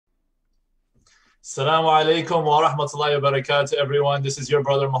Assalamu alaikum wa rahmatullahi wa barakatuh, everyone. This is your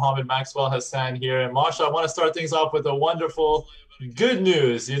brother Muhammad Maxwell Hassan here. And Masha, I want to start things off with a wonderful good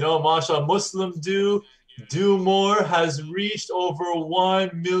news. You know, Masha, Muslim Do More has reached over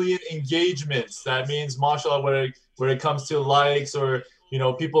 1 million engagements. That means, mashallah, where it comes to likes or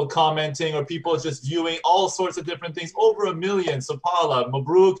people commenting or people just viewing all sorts of different things, over 1 million. SubhanAllah,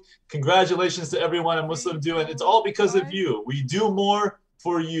 Mabruk, congratulations to everyone at Muslim Do, and it's all because of you. We do more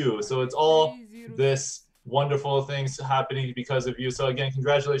for you. So it's all this wonderful things happening because of you. So again,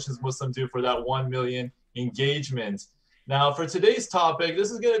 congratulations, Muslim Do, for that 1 million engagement. Now, for today's topic, this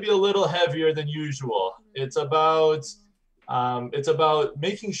is going to be a little heavier than usual. It's about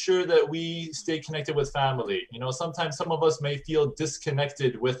making sure that we stay connected with family. Sometimes some of us may feel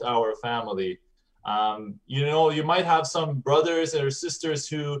disconnected with our family. You might have some brothers or sisters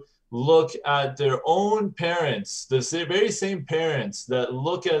who look at their own parents, the very same parents that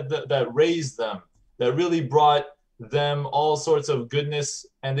that raised them, that really brought them all sorts of goodness,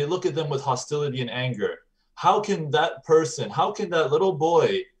 and they look at them with hostility and anger. How can that little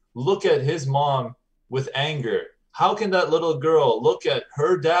boy look at his mom with anger? How can that little girl look at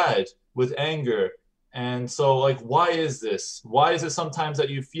her dad with anger? And so, why is this? Why is it sometimes that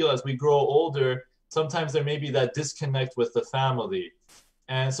you feel as we grow older, sometimes there may be that disconnect with the family?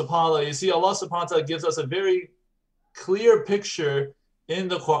 And subhanAllah, you see, Allah subhanahu wa ta'ala gives us a very clear picture in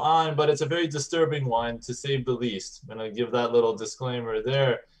the Quran, but it's a very disturbing one, to say the least. I'm going to give that little disclaimer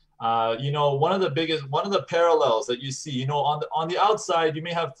there. One of the parallels that you see, on the outside, you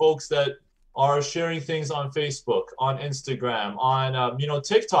may have folks that are sharing things on Facebook, on Instagram, on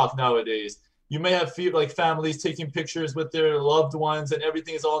TikTok nowadays. You may have families taking pictures with their loved ones, and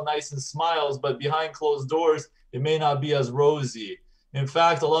everything is all nice and smiles, but behind closed doors, it may not be as rosy. In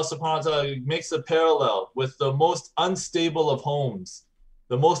fact, Allah subhanahu wa ta'ala makes a parallel with the most unstable of homes.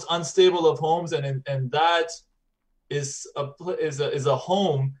 The most unstable of homes, and that is a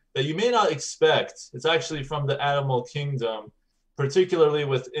home that you may not expect. It's actually from the animal kingdom, particularly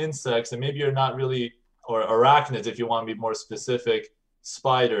with insects, and maybe you're not really, or arachnids if you want to be more specific,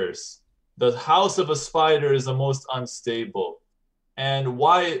 spiders. The house of a spider is the most unstable. And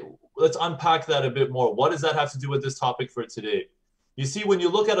why? Let's unpack that a bit more. What does that have to do with this topic for today? You see, when you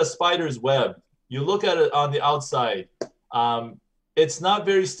look at a spider's web, you look at it on the outside, it's not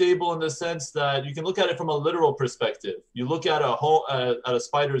very stable in the sense that you can look at it from a literal perspective. You look at a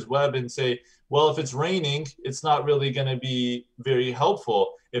spider's web and say, well, if it's raining, it's not really going to be very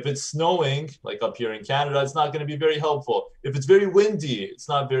helpful. If it's snowing, like up here in Canada, it's not going to be very helpful. If it's very windy, it's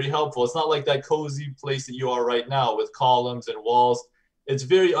not very helpful. It's not like that cozy place that you are right now with columns and walls. It's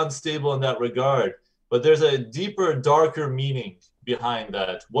very unstable in that regard. But there's a deeper, darker meaning behind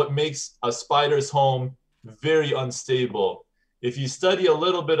that. What makes a spider's home very unstable? If you study a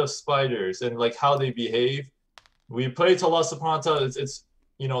little bit of spiders and how they behave, we pray to Allah subhanahu wa ta'ala. It's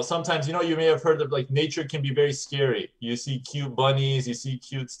sometimes, you may have heard that nature can be very scary. You see cute bunnies, you see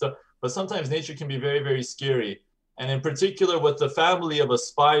cute stuff, but sometimes nature can be very, very scary. And in particular with the family of a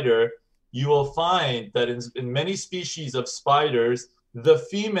spider, you will find that in many species of spiders, the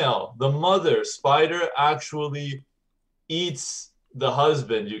female, the mother spider actually eats the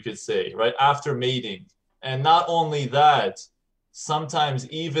husband, you could say, right after mating. And not only that, sometimes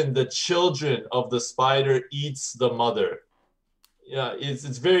even the children of the spider eats the mother. Yeah, it's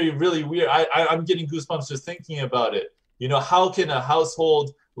very, really weird. I'm getting goosebumps just thinking about it. How can a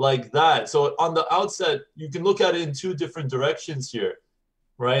household like that? So on the outset, you can look at it in two different directions here,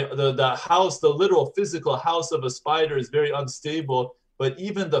 right? The house, the literal physical house of a spider is very unstable, but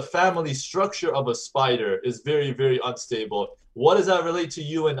even the family structure of a spider is very, very unstable. What does that relate to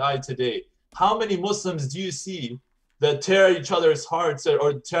you and I today? How many Muslims do you see that tear at each other's hearts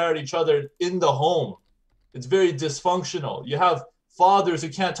or tear at each other in the home? It's very dysfunctional. You have fathers who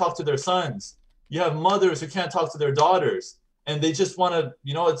can't talk to their sons. You have mothers who can't talk to their daughters. And they just want to,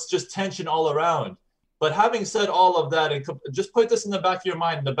 it's just tension all around. But having said all of that, and just put this in the back of your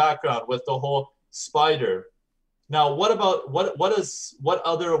mind, in the background with the whole spider. Now, what about, what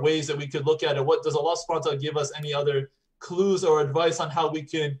other ways that we could look at it? What does Allah subhanahu wa ta'ala give us any other clues or advice on how we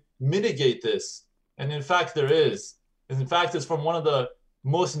can mitigate this? And in fact, there is. In fact, it's from one of the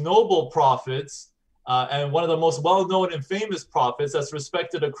most noble prophets and one of the most well-known and famous prophets that's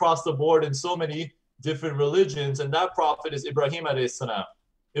respected across the board in so many different religions. And that prophet is Ibrahim alayhi salam.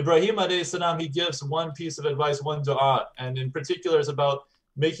 Ibrahim alayhi salam, he gives one piece of advice, one dua, and in particular is about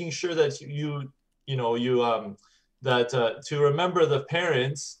making sure that to remember the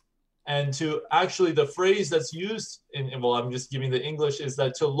parents, and to actually, the phrase that's used well, I'm just giving the English, is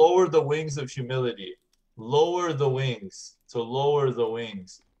that to lower the wings of humility. Lower the wings, to lower the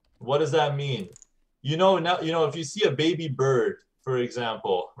wings. What does that mean? Now, if you see a baby bird, for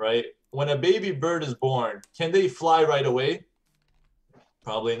example, right? When a baby bird is born, can they fly right away?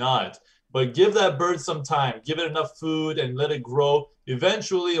 Probably not. But give that bird some time, give it enough food and let it grow.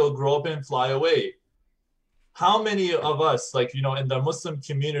 Eventually it'll grow up and fly away. How many of us, like, in the Muslim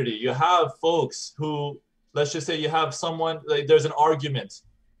community, you have folks who, let's just say you have someone, like there's an argument,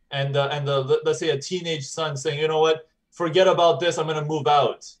 and let's say a teenage son saying, you know what, forget about this, I'm going to move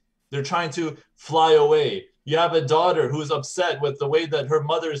out. They're trying to fly away. You have a daughter who's upset with the way that her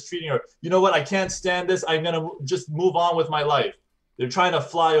mother is treating her. You know what, I can't stand this, I'm going to just move on with my life. They're trying to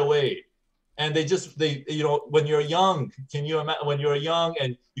fly away. And when you're young, can you imagine when you're young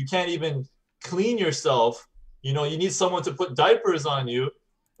and you can't even clean yourself, you need someone to put diapers on you,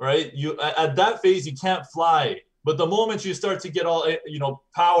 right? At that phase, you can't fly. But the moment you start to get all,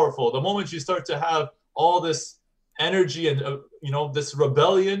 powerful, the moment you start to have all this energy and, this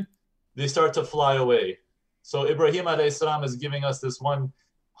rebellion, they start to fly away. So Ibrahim alayhi salam is giving us this one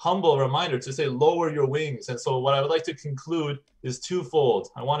humble reminder to say, lower your wings. And so what I would like to conclude is twofold.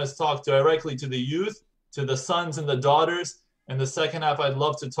 I want to talk directly to the youth, to the sons and the daughters. And the second half, I'd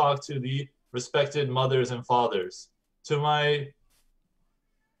love to talk to the respected mothers and fathers. To my,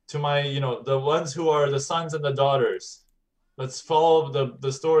 the ones who are the sons and the daughters. Let's follow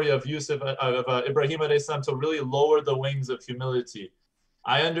the story of Ibrahim alayhi salam to really lower the wings of humility.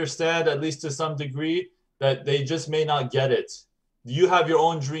 I understand, at least to some degree, that they just may not get it. You have your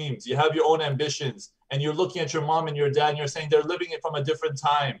own dreams, you have your own ambitions, and you're looking at your mom and your dad and you're saying they're living it from a different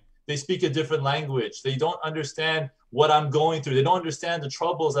time. They speak a different language. They don't understand what I'm going through. They don't understand the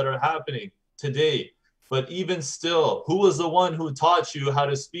troubles that are happening today. But even still, who was the one who taught you how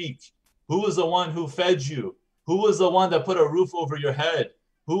to speak? Who was the one who fed you? Who was the one that put a roof over your head?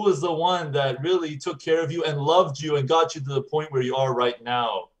 Who was the one that really took care of you and loved you and got you to the point where you are right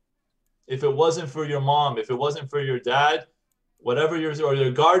now? If it wasn't for your mom, if it wasn't for your dad, whatever or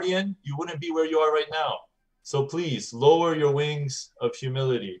your guardian, you wouldn't be where you are right now. So please lower your wings of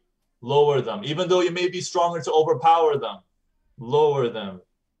humility. Lower them. Even though you may be stronger to overpower them, lower them.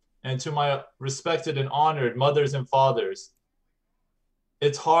 And to my respected and honored mothers and fathers,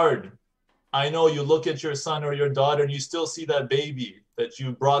 it's hard. I know you look at your son or your daughter and you still see that baby that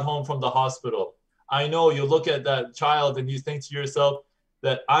you brought home from the hospital. I know you look at that child and you think to yourself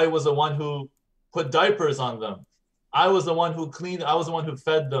that I was the one who put diapers on them. I was the one who cleaned, I was the one who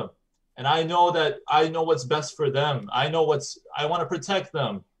fed them. And I know what's best for them. I want to protect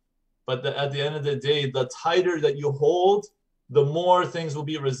them. But at the end of the day, the tighter that you hold, the more things will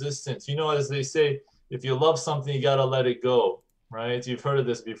be resistant. As they say, if you love something, you got to let it go, right? You've heard of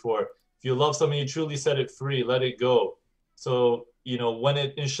this before. If you love something, you truly set it free, let it go. So,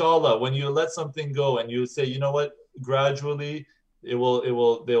 inshallah, when you let something go and you say, you know what, gradually, they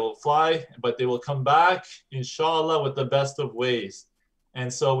will fly, but they will come back, inshallah, with the best of ways.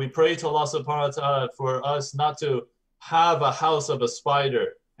 And so we pray to Allah subhanahu wa ta'ala for us not to have a house of a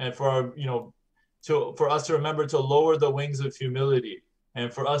spider, and for us to remember to lower the wings of humility,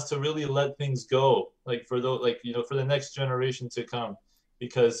 and for us to really let things go, for the next generation to come.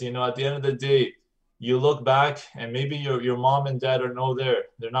 Because at the end of the day, you look back and maybe your mom and dad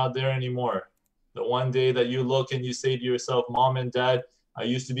they're not there anymore. The one day that you look and you say to yourself, Mom and Dad, I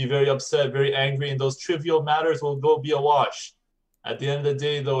used to be very upset, very angry, and those trivial matters will go be a wash. At the end of the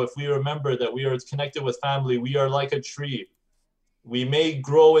day, though, if we remember that we are connected with family, we are like a tree. We may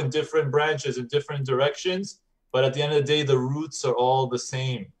grow in different branches, in different directions, but at the end of the day, the roots are all the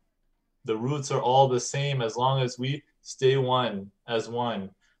same. The roots are all the same as long as we stay one as one.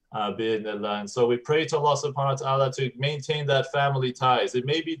 And so we pray to Allah subhanahu wa ta'ala to maintain that family ties. It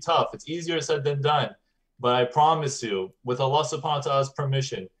may be tough. It's easier said than done. But I promise you, with Allah subhanahu wa ta'ala's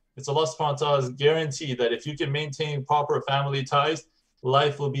permission, it's Allah subhanahu wa ta'ala's guarantee that if you can maintain proper family ties,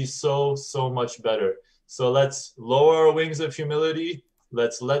 life will be so, so much better. So let's lower our wings of humility.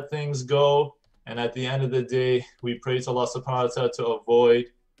 Let's let things go. And at the end of the day, we pray to Allah subhanahu wa ta'ala to avoid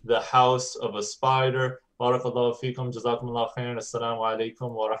the house of a spider. Barakallahu feekum, jazakumullahu khairan, assalamu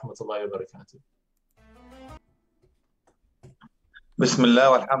alaikum wa rahmatullahi wa barakatuh.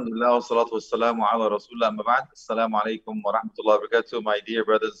 Bismillah, walhamdulillah, wa salatu wa salamu ala rasulullah, amma ba'd. Assalamu alaikum wa rahmatullahi wa barakatuh, my dear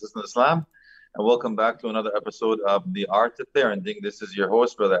brothers and sisters in Islam, and welcome back to another episode of The Art of Parenting. This is your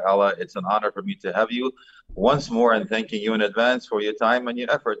host, Brother Allah. It's an honor for me to have you once more, and thanking you in advance for your time and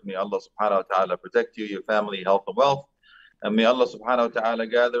your effort. May Allah subhanahu wa ta'ala protect you, your family, health, and wealth. And may Allah subhanahu wa ta'ala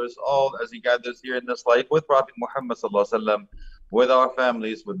gather us all as He gathers here in this life with Prophet Muhammad sallallahu alaihi wasallam, with our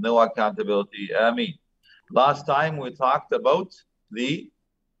families, with no accountability. Ameen. Last time we talked about the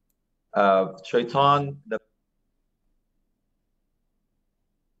shaitan,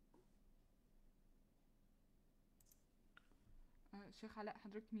 شيخ علاء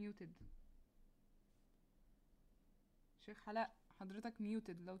حضرتك ميوتد. شيخ علاء حضرتك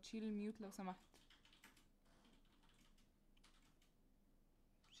ميوتد، لو تشيل الميوت لو سمحت.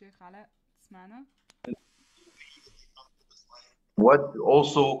 شيخ علاء تسمعنا؟ What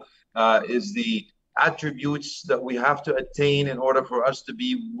also is the attributes that we have to attain in order for us to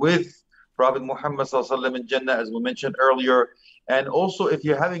be with Prophet Muhammad ﷺ in Jannah, as we mentioned earlier. And also, if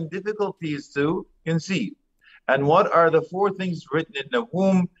you're having difficulties to conceive, and what are the 4 things written in the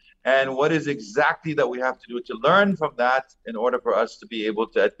womb, and what is exactly that we have to do to learn from that in order for us to be able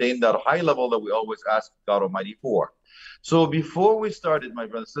to attain that high level that we always ask God Almighty for. So before we started, my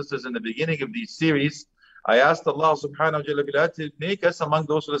brothers and sisters, in the beginning of these series, I asked Allah subhanahu wa ta'ala to make us among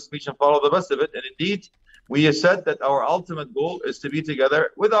those who speak and follow the best of it. And indeed, we have said that our ultimate goal is to be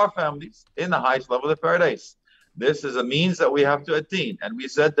together with our families in the highest level of paradise. This is a means that we have to attain. And we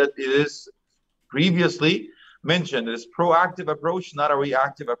said that it is previously mentioned, it is proactive approach, not a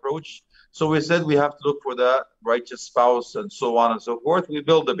reactive approach. So we said we have to look for the righteous spouse and so on and so forth. We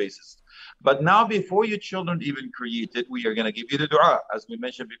build the basis. But now, before your children even created, we are going to give you the dua. As we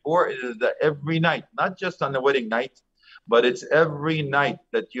mentioned before, it is that every night, not just on the wedding night, but it's every night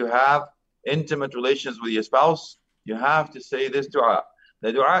that you have intimate relations with your spouse, you have to say this dua.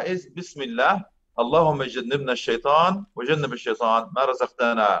 The dua is Bismillah, Allahumma jannibna shaitan, wa jannib shaitan, ma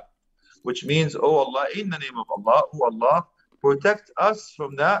razaqtana. Which means, oh Allah, in the name of Allah, oh Allah, protect us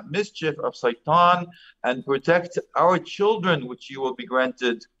from that mischief of Satan and protect our children, which you will be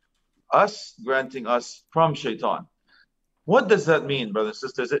granting us from Shaitan. What does that mean, brothers and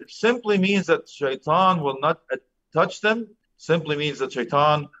sisters? It simply means that Shaitan will not touch them. Simply means that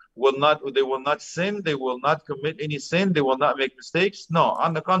Shaitan they will not sin, they will not commit any sin, they will not make mistakes. No,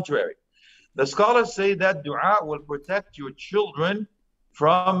 on the contrary. The scholars say that dua will protect your children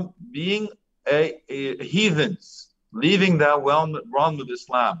from being heathens, leaving that wrong with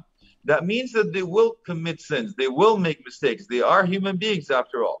Islam. That means that they will commit sins, they will make mistakes. They are human beings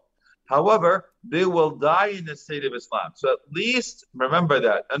after all. However, they will die in the state of Islam. So at least remember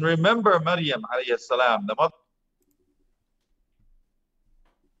that. And remember Maryam alayhi salam, the mother.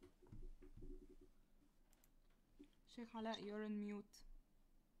 Sheikh Ala, you're on mute.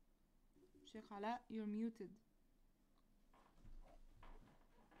 Sheikh Ala, you're muted.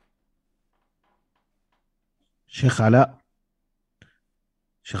 Sheikh Ala,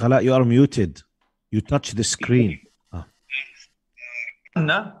 you are muted. You touch the screen.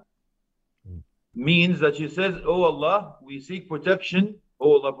 Means that she says, oh Allah, we seek protection.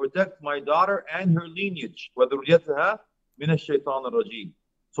 Oh Allah, protect my daughter and her lineage.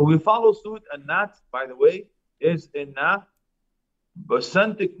 So we follow suit, and that, by the way, is in the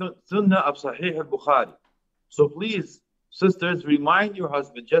authentic sunnah of Sahih al-Bukhari. So please, sisters, remind your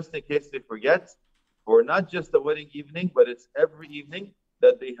husband, just in case they forget, for not just the wedding evening, but it's every evening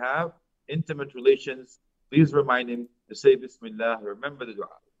that they have intimate relations. Please remind him to say Bismillah, remember the dua.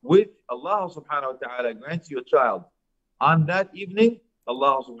 With Allah subhanahu wa ta'ala grants you a child, on that evening,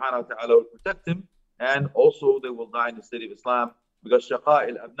 Allah subhanahu wa ta'ala will protect him, and also they will die in the state of Islam, because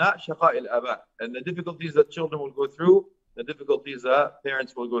shaqa'il abna, shaqa'il aba. And the difficulties that children will go through, the difficulties that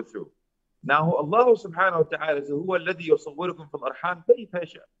parents will go through. Now Allah subhanahu wa ta'ala says, هو الذي يصوركم في الأرحام كيف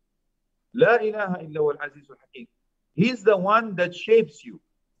يشاء. لا إله إلا هو العزيز الحكيم. He's the one that shapes you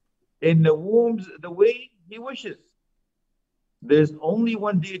in the wombs the way He wishes. There's only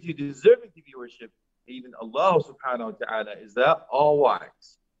one deity deserving to be worshipped, even Allah subhanahu wa ta'ala is that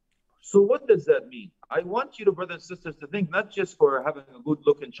all-wise. So what does that mean? I want you to, brothers and sisters, to think not just for having a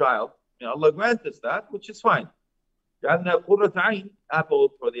good-looking child. You know, Allah grant us that, which is fine.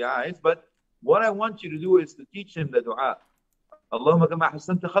 Apple for the eyes. But what I want you to do is to teach him the dua. Allahumma kama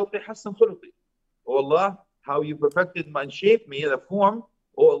hasanta khalqi hassan khuluqi. Oh Allah, how you perfected and shaped me in the form.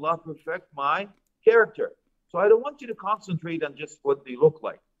 Oh Allah, perfect my character. So I don't want you to concentrate on just what they look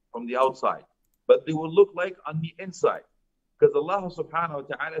like from the outside, but they will look like on the inside. Because Allah subhanahu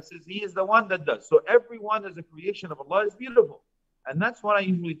wa ta'ala says He is the one that does. So everyone as a creation of Allah is beautiful. And that's what I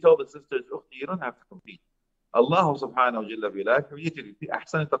usually tell the sisters, you don't have to compete. Allah subhanahu wa ta'ala created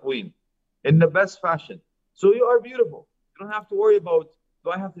you in the best fashion. So you are beautiful. You don't have to worry about,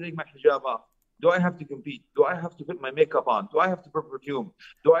 do I have to take my hijab off? Do I have to compete? Do I have to put my makeup on? Do I have to put perfume?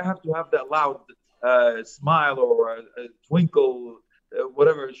 Do I have to have that loud smile or a twinkle,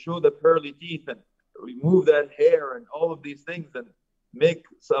 whatever, show the pearly teeth and remove that hair and all of these things and make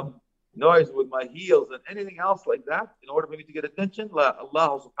some noise with my heels and anything else like that in order for me to get attention?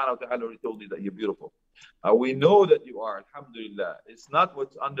 Allah subhanahu wa ta'ala already told you that you're beautiful. We know that you are, alhamdulillah. It's not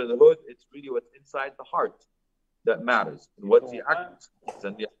what's under the hood, it's really what's inside the heart that matters. And what's the actions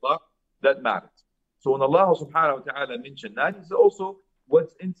and the akhlaq that matters. So when Allah subhanahu wa ta'ala mentioned that, it's also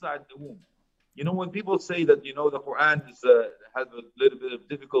what's inside the womb. You know, when people say that, you know, the Quran is, has a little bit of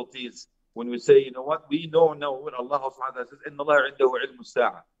difficulties, when we say, you know what, we know now when Allah subhanahu wa ta'ala says, إِنَّ اللَّهَ عِنْدَهُ عِلْمُ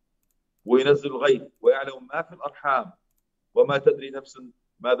السَّاعَةِ وَيُنَزِّلُ الْغَيْثَ وَيَعْلَمُ مَا فِي الْأَرْحَامِ وَمَا تَدْرِي نَفْسٌ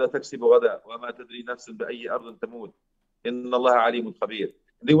ماذا تكسب غدا وما تدري نفس بأي أرض تموت إن الله عليم خبير.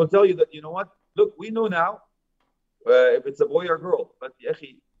 They will tell you that, you know what, look, we know now if it's a boy or girl, but ya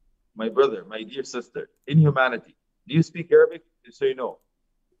akhi, my brother, my dear sister, in humanity, do you speak Arabic? You say no.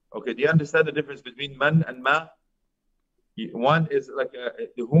 Okay, do you understand the difference between man and ma? One is like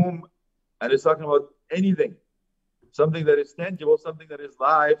the whom, and it's talking about anything, something that is tangible, something that is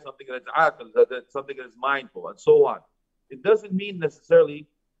live, something that is aql, something that is mindful, and so on. It doesn't mean necessarily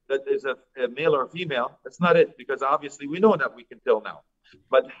that there's a male or a female. That's not it, because obviously we know that we can tell now.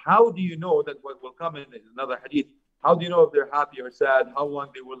 But how do you know that what will come in another hadith? How do you know if they're happy or sad? How long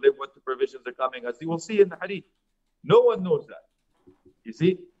they will live? What the provisions are coming? As you will see in the hadith. No one knows that. You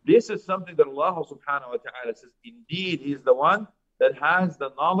see, this is something that Allah subhanahu wa ta'ala says, indeed, He is the one that has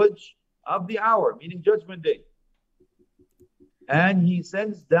the knowledge of the hour, meaning Judgment Day. And He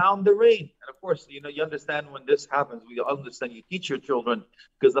sends down the rain. And of course, you know, you understand when this happens, we understand, you teach your children,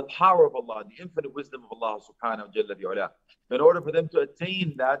 because the power of Allah, the infinite wisdom of Allah subhanahu wa ta'ala, in order for them to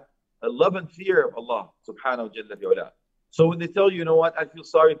attain that love and fear of Allah subhanahu wa ta'ala. So when they tell you, you know what, I feel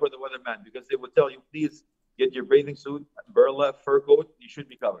sorry for the weatherman, because they would tell you, please get your bathing suit, umbrella, fur coat, you should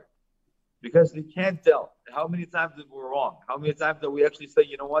be covered. Because they can't tell. How many times did we wrong? How many times did we actually say,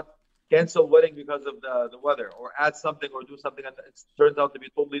 you know what, cancel wedding because of the weather, or add something or do something, and it turns out to be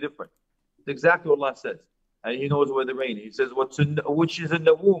totally different. It's exactly what Allah says. And He knows where the rain. He says which is in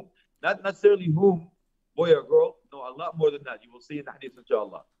the womb. Not necessarily whom, boy or girl. No, a lot more than that. You will see in the hadith,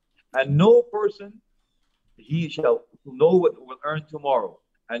 inshallah. And no person, he shall know what will earn tomorrow.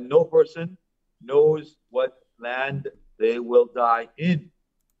 And no person knows what land they will die in.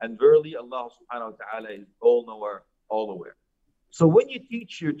 And verily Allah subhanahu wa ta'ala is all knower, all aware. So when you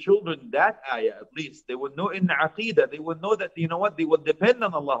teach your children that ayah, at least, they will know in the aqidah, they will know that, you know what, they will depend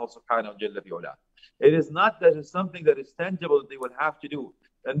on Allah subhanahu wa ta'ala. It is not that it's something that is tangible that they will have to do.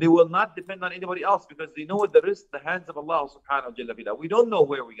 And they will not depend on anybody else, because they know there is the hands of Allah subhanahu wa ta'ala. We don't know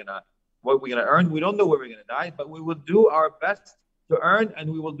what we're gonna earn. We don't know where we're gonna die, but we will do our best to earn,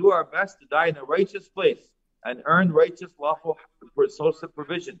 and we will do our best to die in a righteous place and earn righteous lawful source of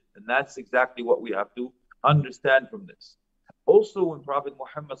provision. And that's exactly what we have to understand from this. Also, when Prophet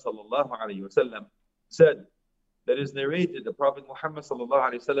Muhammad sallallahu alaihi wasallam said, that is narrated, the Prophet Muhammad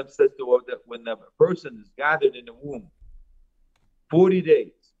sallallahu alaihi wasallam said that when a person is gathered in the womb 40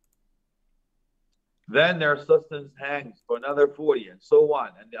 days, then their sustenance hangs for another 40, and so on.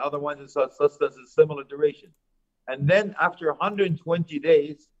 And the other one's sustenance is similar duration. And then after 120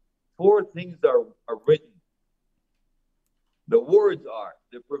 days, 4 things are written. The words are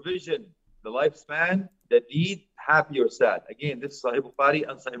the provision, the lifespan, the deed, happy or sad. Again, this is Sahih Bukhari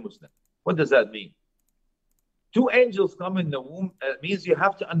and Sahih Muslim. What does that mean? 2 angels come in the womb. It means you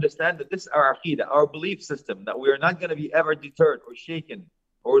have to understand that this is our aqidah, our belief system, that we are not going to be ever deterred or shaken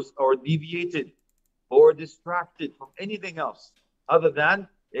or deviated or distracted from anything else other than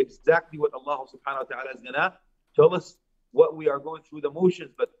exactly what Allah subhanahu wa ta'ala is going to tell us, what we are going through the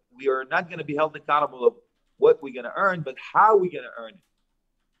motions, but we are not going to be held accountable of what we're going to earn, but how we're going to earn it.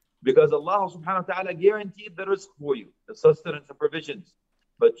 Because Allah subhanahu wa ta'ala guaranteed the rizq for you, the sustenance and provisions.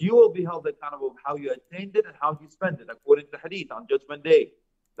 But you will be held accountable of how you attained it and how you spent it, according to Hadith on Judgment Day.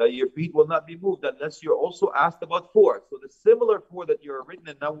 That your feet will not be moved unless you're also asked about 4. So the similar 4 that you're written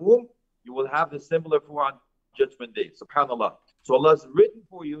in the womb, you will have the similar 4 on Judgment Day. SubhanAllah. So Allah has written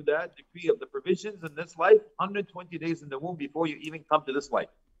for you that decree of the provisions in this life, 120 days in the womb before you even come to this life.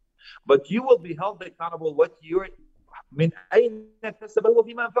 But you will be held accountable what you're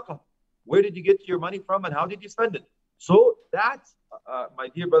where did you get your money from and how did you spend it? So that's, my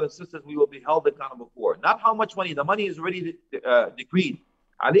dear brothers and sisters, we will be held accountable for. Not how much money. The money is already decreed.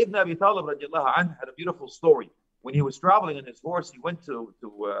 Ali ibn Abi Talib radiallahu anhu had a beautiful story. When he was traveling on his horse, he went to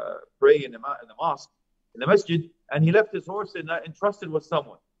pray in the mosque, in the masjid, and he left his horse and entrusted with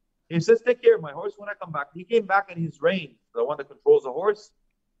someone. He says, take care of my horse when I come back. He came back and his rein, the one that controls the horse,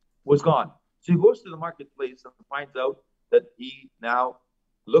 was gone. So he goes to the marketplace and finds out that he now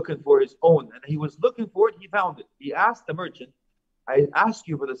looking for his own. And he was looking for it, he found it. He asked the merchant, I ask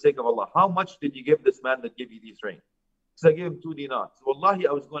you for the sake of Allah, how much did you give this man that gave you these reins? So I gave him 2 dinars. So wallahi,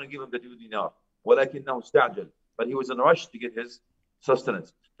 I was going to give him the 2 dinars. وَلَكِنَّهُ اسْتَعْجَلَ. But he was in a rush to get his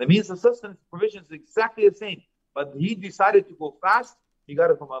sustenance. That means the sustenance provision is exactly the same. But he decided to go fast. He got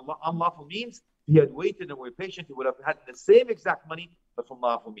it from unlawful means. He had waited and were patient. He would have had the same exact money, but from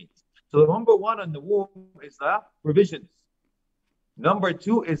lawful means. So number one in the womb is the provisions. Number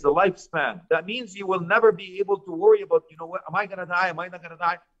two is the lifespan. That means you will never be able to worry about, you know what, am I going to die? Am I not going to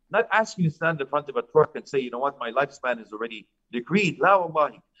die? Not asking you to stand in front of a truck and say, you know what, my lifespan is already decreed. La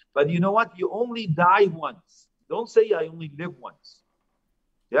wallahi. But you know what? You only die once. Don't say I only live once.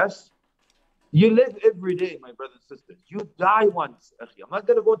 Yes? You live every day, my brothers and sisters. You die once. I'm not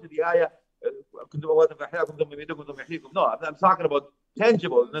going to go into the ayah. No, I'm talking about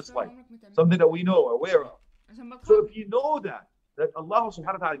tangible in this life. Something that we know, are aware of. So if you know that Allah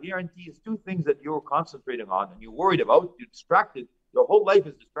subhanahu wa ta'ala guarantees two things that you're concentrating on and you're worried about, you're distracted, your whole life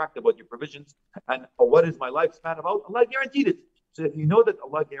is distracted about your provisions and what is my lifespan about? Allah guaranteed it. So if you know that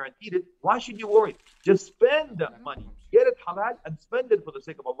Allah guaranteed it, why should you worry? Just spend that money. Get it halal and spend it for the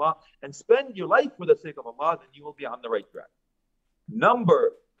sake of Allah and spend your life for the sake of Allah, then you will be on the right track.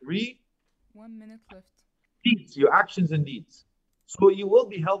 Number 3, 1 minute left. deeds, your actions and deeds. So you will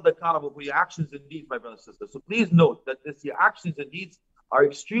be held accountable for your actions and deeds, my brothers and sisters. So please note that your actions and deeds are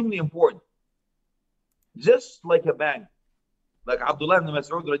extremely important. Just like a bank. Like Abdullah ibn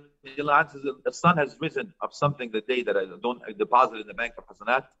Mas'ud says, the sun has risen of something the day that I don't deposit in the bank of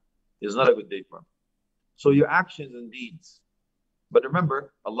Hasanat is not a good day for him. So your actions and deeds. But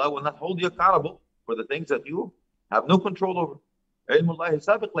remember, Allah will not hold you accountable for the things that you have no control over. The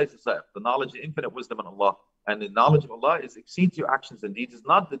knowledge, the infinite wisdom in Allah. And the knowledge of Allah exceeds your actions and deeds, is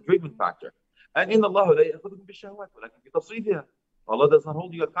not the driven factor. And in Allah, Allah does not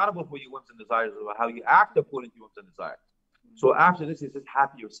hold you accountable for your whims and desires, or how you act according to your whims and desires. So after this, he says,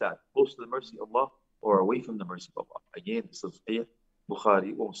 happy or sad, close to the mercy of Allah or away from the mercy of Allah. Again, this is Sahih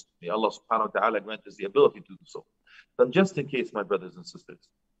Bukhari or Muslim. May Allah subhanahu wa ta'ala grant us the ability to do so. Then just in case, my brothers and sisters,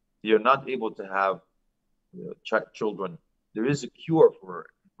 you're not able to have children, there is a cure for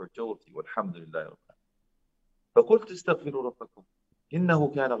infertility. Walhamdulillah. فقلت استغفروا ربكم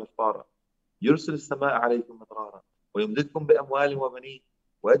إنه كان غفارا يرسل السماء عليكم مدرارا ويمددكم بأموال وبنين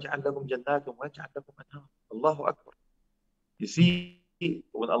ويجعل لكم جنات ويجعل لكم أنهارا. Allahu Akbar. You see,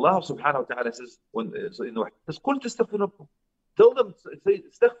 when Allah subhanahu wa ta'ala says, قلت استغفروا ربكم, tell them, say,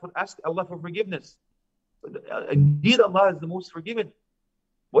 استغفر, ask Allah for forgiveness. Indeed, Allah is the most forgiving.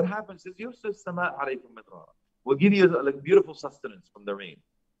 What happens is, يرسل السماء عليكم مدرارا. We'll give you like beautiful sustenance from the rain.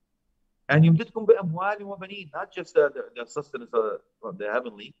 And يمددكم بأموال وبنين, not just the sustenance of the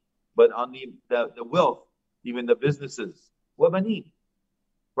heavenly, but on the wealth, even the businesses. وبنين,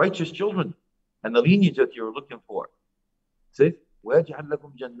 righteous children, and the lineage that you're looking for. See? ويجعل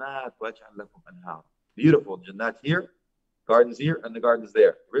لكم جنات ويجعل لكم أنهار. Beautiful jannat here, gardens here, and the gardens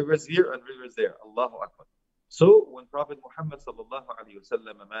there. Rivers here and rivers there. Allahu Akbar. So when Prophet Muhammad sallallahu alaihi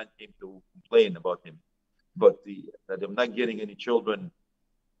wasallam, a man came to complain about him, but that I'm not getting any children.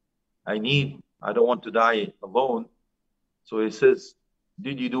 I don't want to die alone. So he says,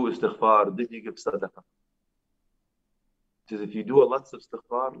 did you do istighfar? Did you give sadaqah? He says, if you do lots of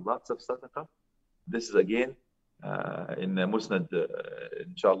istighfar, lots of sadaqah, this is again in Musnad,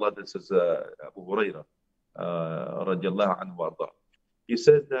 inshallah, this is Abu Hurairah, radiallahu anhu warda. He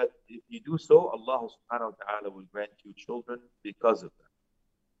says that if you do so, Allah subhanahu wa ta'ala will grant you children because of that.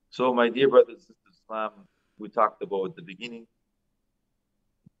 So my dear brothers and sisters, Islam, we talked about the beginning,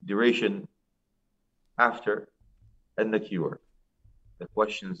 duration, after, and the cure. The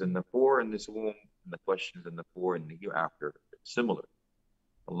questions in the 4 in this womb, and the questions in the 4 in the hereafter, similar.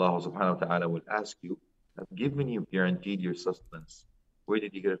 Allah subhanahu wa ta'ala will ask you, I've given you, guaranteed your sustenance. Where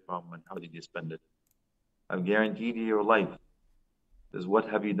did you get it from and how did you spend it? I've guaranteed you your life. This is what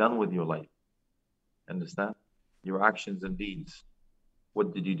have you done with your life? Understand? Your actions and deeds.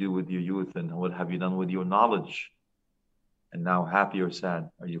 What did you do with your youth and what have you done with your knowledge? And now, happy or sad,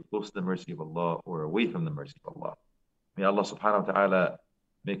 are you close to the mercy of Allah or away from the mercy of Allah? May Allah subhanahu wa ta'ala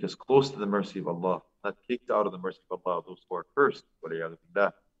make us close to the mercy of Allah, not kicked out of the mercy of Allah, those who are cursed.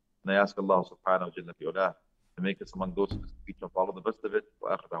 And I ask Allah subhanahu wa ta'ala to make us among those who speak and follow the best of it.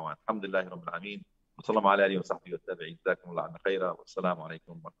 Wa akhir da'wan. Alhamdulillahi rabbil alameen. Wa sallallahu alayhi wa sahbihi wa tabi'in. Jazakumullah khaira. Wa assalamu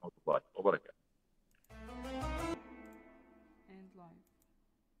alaikum wa rahmatullahi wa barakatuh.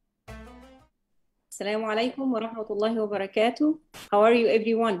 Assalamu alaikum wa rahmatullahi wa barakatuh. How are you,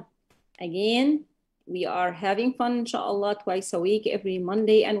 everyone? Again, we are having fun, inshallah, twice a week, every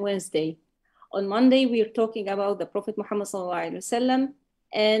Monday and Wednesday. On Monday, we are talking about the Prophet Muhammad sallallahu alaihi wasallam,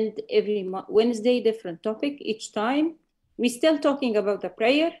 and every Wednesday, different topic. Each time, we're still talking about the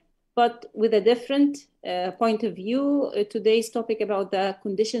prayer, but with a different point of view. Today's topic about the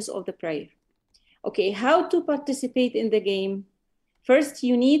conditions of the prayer. Okay, how to participate in the game? First,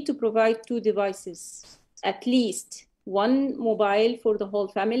 you need to provide 2 devices, at least 1 mobile for the whole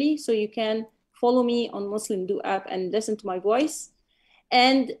family, so you can follow me on Muslim Do app and listen to my voice.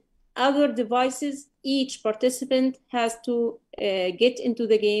 And other devices, each participant has to get into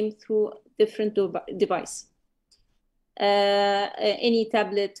the game through different device. Any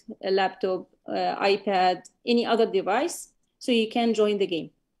tablet, a laptop, iPad, any other device, so you can join the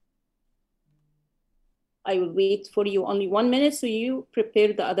game. I will wait for you only 1 minute so you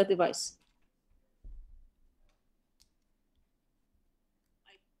prepare the other device.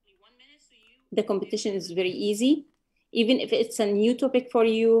 The competition is very easy. Even if it's a new topic for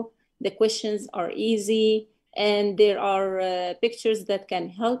you, the questions are easy and there are pictures that can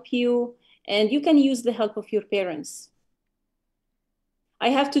help you, and you can use the help of your parents. I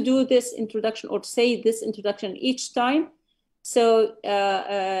have to do this introduction or say this introduction each time. So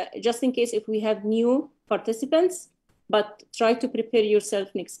just in case if we have new participants, but try to prepare yourself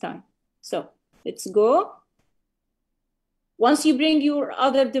next time. So let's go. Once you bring your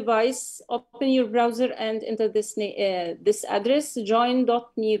other device, open your browser and enter this address,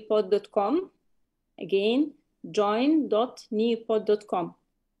 join.nearpod.com. Again, join.nearpod.com.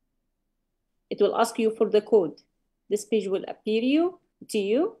 It will ask you for the code. This page will appear to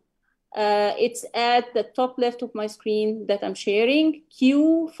you. It's at the top left of my screen that I'm sharing,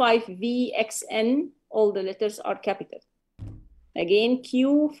 Q5VXN. All the letters are capital. Again,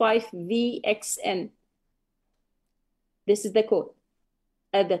 Q5VXN. This is the code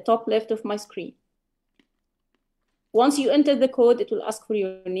at the top left of my screen. Once you enter the code, it will ask for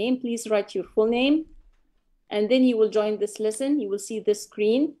your name. Please write your full name. And then you will join this lesson. You will see this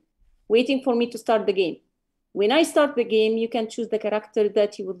screen waiting for me to start the game. When I start the game, you can choose the character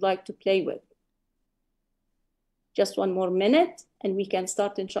that you would like to play with. Just 1 more minute and we can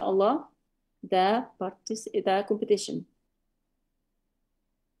start, inshallah, the competition.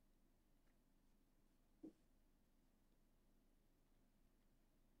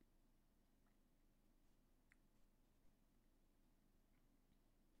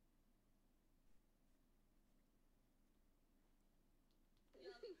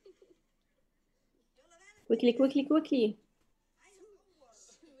 Quickly, quickly, quickly.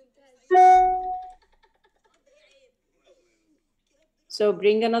 So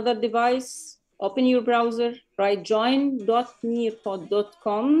bring another device, open your browser, write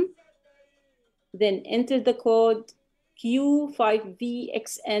join.nearpod.com, then enter the code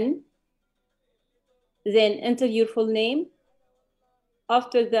Q5VXN, then enter your full name.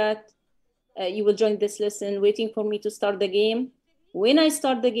 After that, you will join this lesson waiting for me to start the game. When I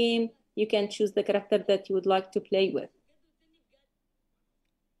start the game, you can choose the character that you would like to play with.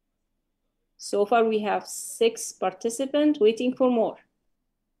 So far, we have 6 participants waiting for more.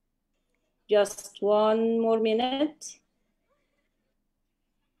 Just 1 more minute.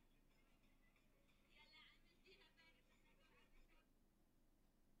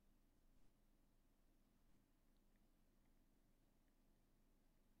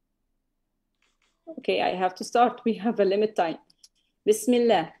 Okay, I have to start. We have a limit time.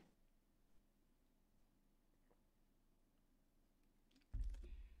 Bismillah.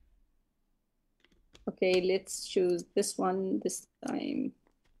 Okay, let's choose this one this time.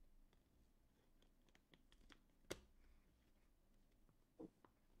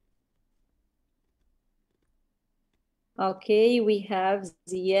 Okay, we have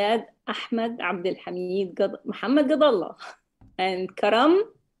Ziyad Ahmed Abdel Hamid Muhammad Gadallah and Karam.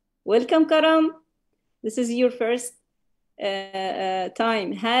 Welcome, Karam. This is your first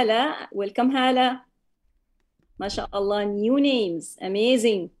time. Hala, welcome, Hala. MashaAllah, new names,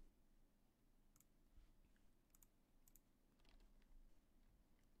 amazing.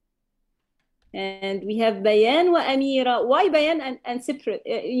 And we have Bayan wa Amira. Why Bayan and separate?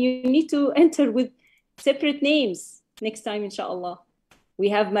 You need to enter with separate names next time, inshallah. We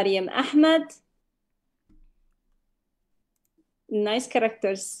have Maryam Ahmed. Nice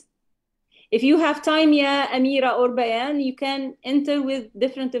characters. If you have time, yeah, Amira or Bayan, you can enter with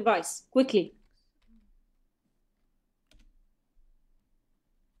different device quickly.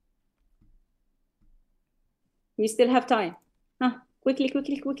 We still have time. Quickly,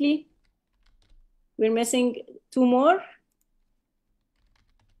 quickly, quickly. We're missing 2 more.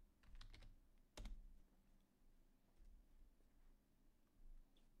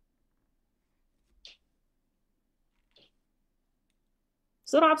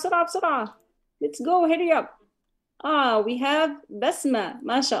 بسرعة بسرعة بسرعة. Let's go, hurry up. We have Basma.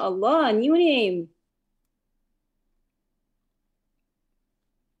 MashaAllah, new name.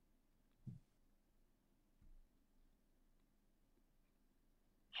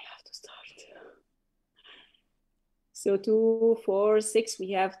 I have to start. So 2, 4, 6,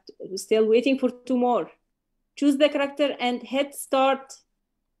 we're still waiting for 2 more. Choose the character and hit start.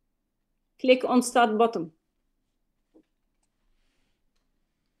 Click on start button.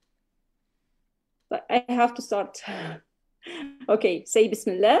 But I have to start. Okay, say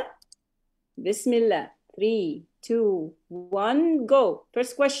Bismillah. Bismillah. 3, 2, 1, go.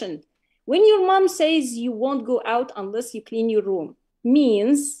 First question. When your mom says you won't go out unless you clean your room,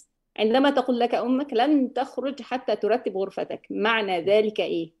 means عندما تقول لك أمك لن تخرج حتى ترتب غرفتك، معنى ذلك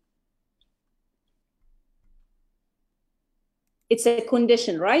إيه؟ It's a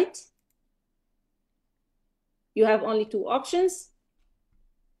condition, right? You have only 2 options.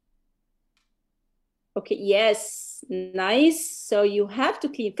 Okay, yes, nice. So you have to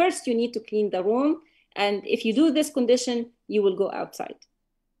clean. First, you need to clean the room. And if you do this condition, you will go outside.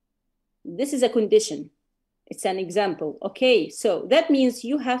 This is a condition. It's an example. Okay, so that means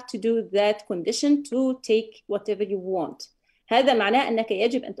you have to do that condition to take whatever you want. هذا معناه أنك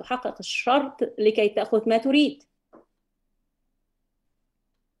يجب أن تحقق الشرط لكي تأخذ ما تريد.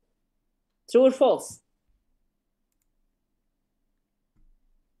 True or false?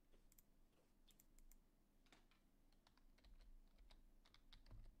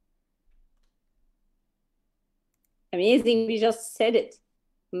 Amazing, we just said it.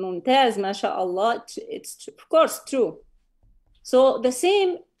 ممتاز, ما شاء الله. It's of course true. So the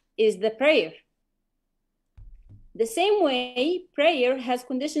same is the prayer. The same way, prayer has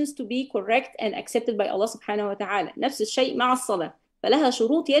conditions to be correct and accepted by Allah subhanahu wa ta'ala. نفس الشيء مع الصلاة. فلها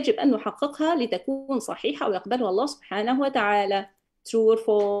شروط يجب أن نحققها لتكون صحيحة ويقبلها الله سبحانه وتعالى. True or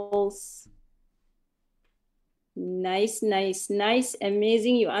false? Nice, nice, nice.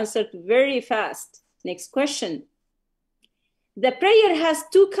 Amazing. You answered very fast. Next question. The prayer has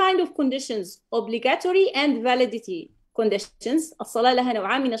 2 kinds of conditions, obligatory and validity conditions. الصلاة لها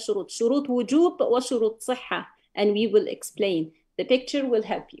نوعان من الشروط، شروط وجوب وشروط صحة. And we will explain. The picture will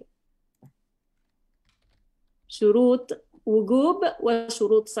help you. شروط وجوب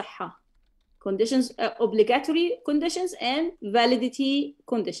وشروط صحة. Conditions, obligatory conditions and validity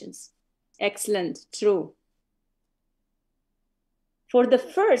conditions. Excellent, true. For the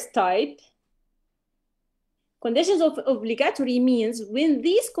first type, conditions of obligatory means when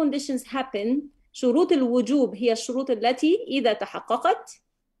these conditions happen, شروط الوجوب هي الشروط التي إذا تحققت,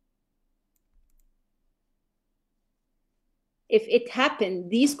 if it happened,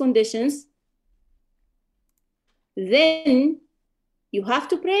 these conditions, then you have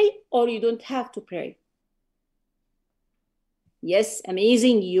to pray or you don't have to pray. Yes,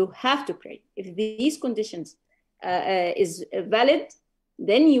 amazing, you have to pray. If these conditions is valid,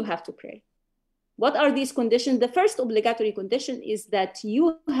 then you have to pray. What are these conditions? The first obligatory condition is that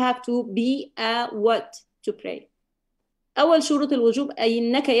you have to be a what to pray. أول شروط الوجوب أي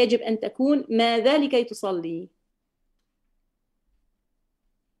أنك يجب أن تكون ماذا لكي تصلي.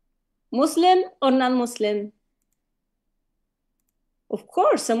 Muslim or non-Muslim? Of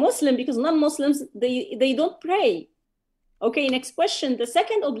course, a Muslim, because non-Muslims, they don't pray. Okay, next question. The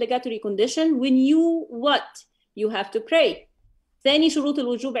second obligatory condition, when you what? You have to pray. ثاني شروط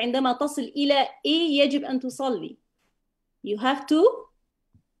الوجوب عندما تصل إلى إيه يجب أن تصلي. You have to.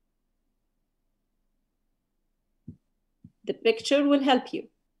 The picture will help you.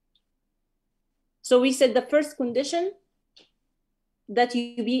 So we said the first condition that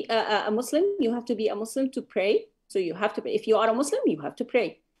you be a Muslim, you have to be a Muslim to pray. So you have to pray. If you are a Muslim, you have to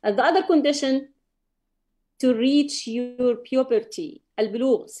pray. And the other condition, to reach your puberty,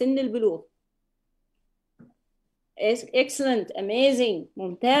 البلوغ, سن البلوغ. Excellent, amazing,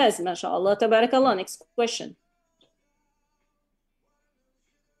 ممتاز, ما شاء الله, تبارك الله. Next question.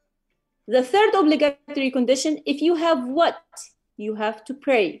 The third obligatory condition, if you have what? You have to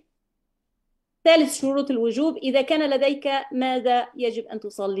pray. ثالث شروط الوجوب إذا كان لديك ماذا يجب أن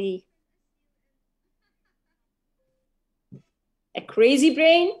تصلي. A crazy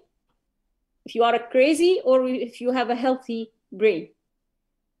brain, if you are a crazy, or if you have a healthy brain.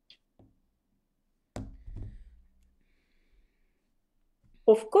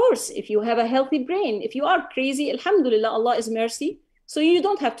 Of course, if you have a healthy brain, if you are crazy, alhamdulillah, Allah is mercy, so you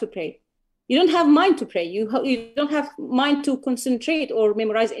don't have to pray. You don't have mind to pray. You don't have mind to concentrate or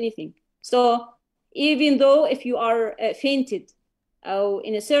memorize anything. So even though if you are fainted or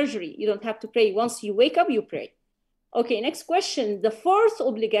in a surgery, you don't have to pray. Once you wake up, you pray. Okay, next question. The fourth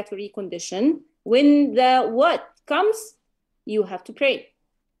obligatory condition, when the what comes, you have to pray.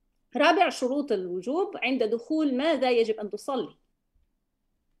 رابع شروط الوجوب عند دخول ماذا يجب أن تصلي.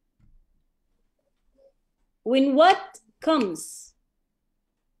 When what comes,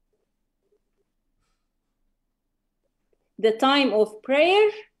 the time of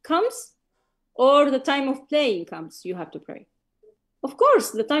prayer comes or the time of playing comes, you have to pray. Of course,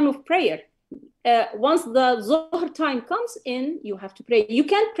 the time of prayer. Once the Zohr time comes in, you have to pray. You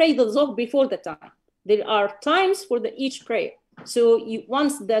can't pray the Zohr before the time. There are times for each prayer. So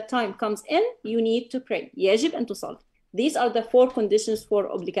once the time comes in, you need to pray. يجب أن تصلي. These are the 4 conditions for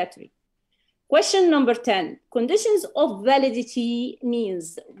obligatory. Question number 10. Conditions of validity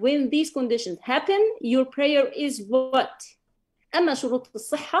means when these conditions happen, your prayer is what? أما شروط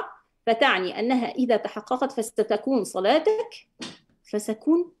الصحة فتعني أنها إذا تحققت فستكون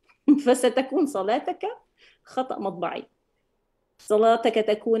صلاتك خطأ مطبعي. صلاتك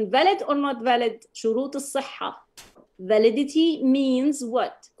تكون valid or not valid. شروط الصحة. Validity means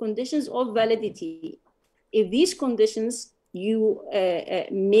what? Conditions of validity. If these conditions you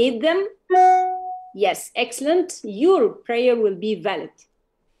made them, yes, excellent, your prayer will be valid.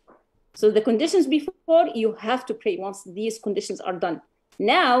 So the conditions before, you have to pray once these conditions are done.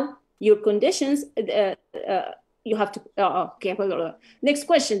 Now, your conditions, you have to, okay. Next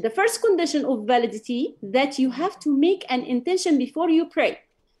question. The first condition of validity, that you have to make an intention before you pray.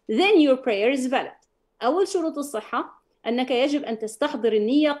 Then your prayer is valid. أول شروط الصحة أنك يجب أن تستحضر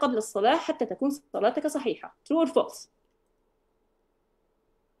النية قبل الصلاة حتى تكون صلاتك صحيحة. True or false?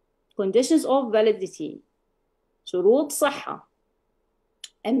 Conditions of validity. شروط صحة.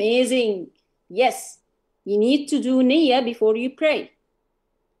 Amazing. Yes, you need to do niyyah before you pray.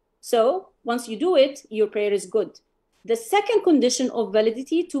 So once you do it, your prayer is good. The second condition of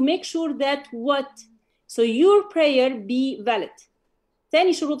validity, to make sure that what? So your prayer be valid.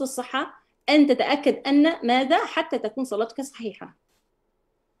 ثاني شروط الصحة أن تتأكد أن ماذا؟ حتى تكون صلاتك صحيحة.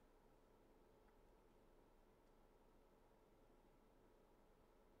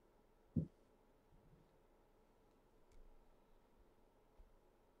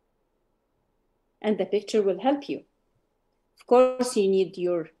 And the picture will help you. Of course, you need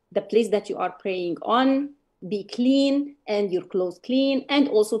the place that you are praying on be clean and your clothes clean, and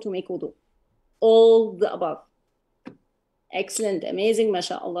also to make wudu. All the above. Excellent, amazing,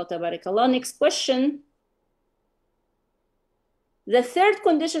 mashallah, tabarakallah. Next question. The third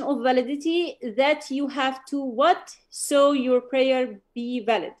condition of validity, that you have to what? So your prayer be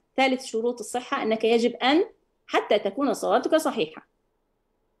valid. ثالث شروط الصحة أنك يجب أن حتى تكون صلاتك صحيحة.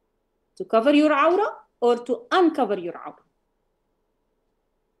 To cover your aura or to uncover your aura.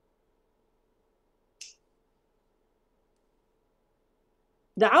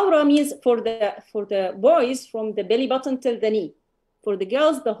 The aura means for the boys from the belly button till the knee. For the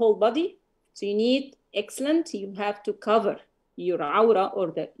girls, the whole body. So you need, excellent, you have to cover your aura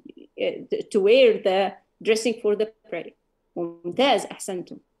or to wear the dressing for the prayer. ممتاز,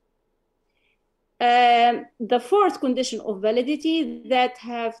 أحسنتم. The fourth condition of validity, that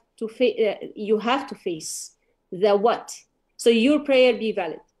you have to face the what. So your prayer be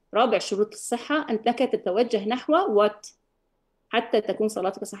valid. رابع شروط الصحة أنك تتوجه نحو what حتى تكون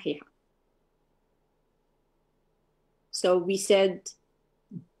صلاتك صحيحة. So we said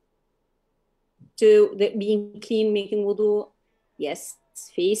being clean, making wudu, yes,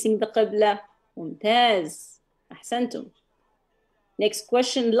 facing the qibla. ممتاز, أحسنتم. Next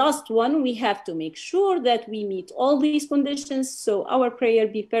question, last one, we have to make sure that we meet all these conditions so our prayer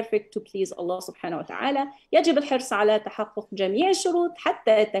be perfect to please Allah subhanahu wa ta'ala. يجب الحرص على تحقق جميع الشروط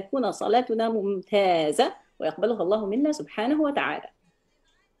حتى تكون صلاتنا ممتازة ويقبلها الله منا سبحانه وتعالى.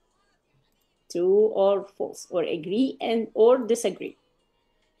 True or false, or agree or disagree.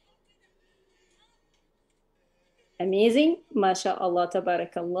 Amazing, mashallah,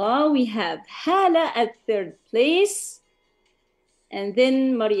 tabarakallah. We have Hala at third place. And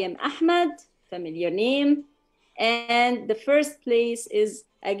then Maryam Ahmad, familiar name. And the first place is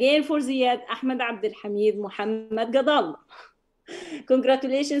again for Ziyad, Ahmed Abdul Hamid Muhammad Gadallah.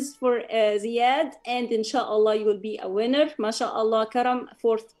 Congratulations for Ziyad, and inshallah you will be a winner. MashaAllah, Karam,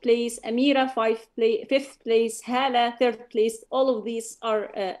 fourth place, Amira, fifth place, Hala, third place. All of these are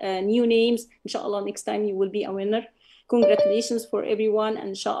new names. Inshallah, next time you will be a winner. Congratulations for everyone, and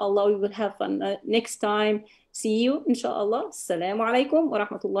inshallah we will have fun next time. See you, inshallah. Assalamu alaikum wa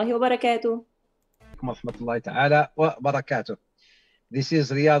rahmatullahi wa barakatuh. Wa rahmatullahi ta'ala wa barakatuh. This is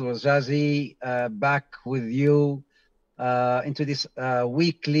Riyadh Wazazi back with you into this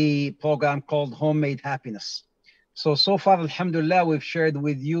weekly program called Homemade Happiness. So far, alhamdulillah, we've shared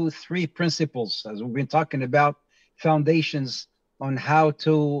with you 3 principles, as we've been talking about foundations on how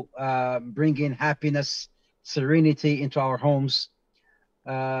to bring in happiness, serenity into our homes.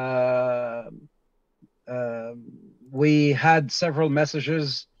 We had several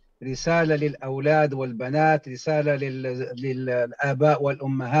messages. رسالة للأولاد والبنات، رسالة للآباء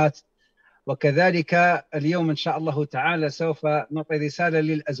والأمهات، وكذلك اليوم إن شاء الله تعالى سوف نعطي رسالة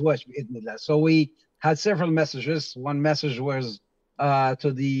للأزواج بإذن الله. So we had several messages. One message was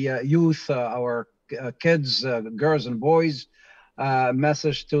to the youth, our kids, girls and boys.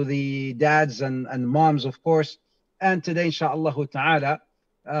 Message to the dads and moms, of course. And today, inshallah ta'ala,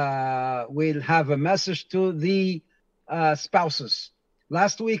 we'll have a message to the spouses.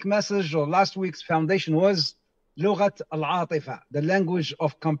 Last week's foundation was لغة العاطفة, the language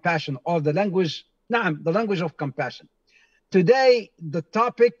of compassion, or the language of compassion. Today, the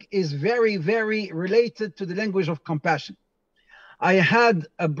topic is very, very related to the language of compassion. I had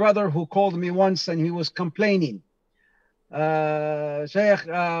a brother who called me once and he was complaining. Sheikh,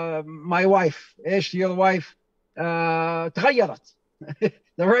 my wife, your wife, تغيرت.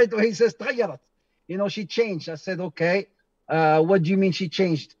 The right way he says تغيرت. You know, she changed. I said, okay, what do you mean she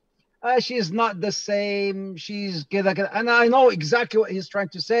changed? She's not the same. She's كذا. And I know exactly what he's trying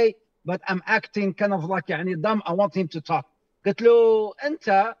to say, but I'm acting kind of like يعني dumb. I want him to talk. قلت له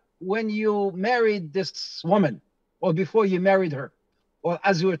أنت, when you married this woman, or before you married her, or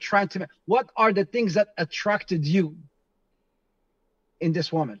as you were trying to, what are the things that attracted you in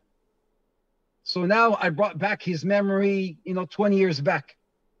this woman? So now I brought back his memory, 20 years back.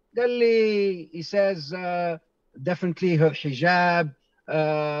 He says, definitely her hijab,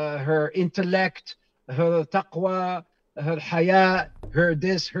 her intellect, her taqwa, her haya, her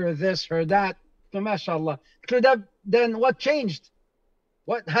this, her that. So, mashallah. Then what changed?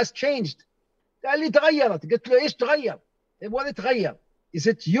 What has changed? قال لي تغيرت. قلت له ايش تغير؟ What تغير? Is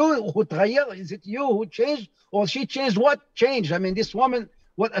it you who تغير? Is it you who changed? Or she changed? What changed? I mean, this woman,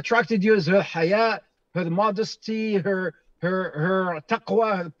 what attracted you is her haya, her modesty, her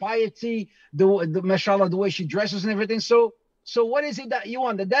taqwa, her piety, the mashallah, the way she dresses and everything. So what is it that you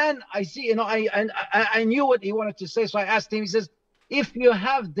want? And then I see, I knew what he wanted to say. So I asked him, he says, if you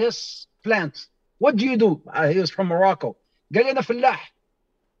have this plant, what do you do? He was from Morocco. قال لي أنا فلاح.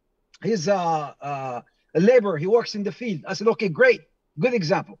 He's a laborer. He works in the field. I said, okay, great. Good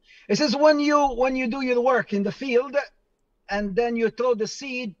example. He says, when you do your work in the field and then you throw the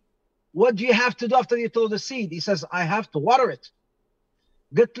seed, what do you have to do after you throw the seed? He says, I have to water it.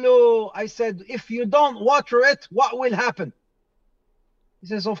 قلت له, I said, if you don't water it, what will happen? He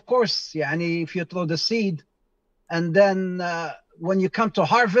says, of course, يعني, if you throw the seed and then when you come to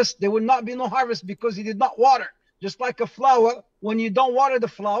harvest, there will not be no harvest because you did not water. Just like a flower, when you don't water the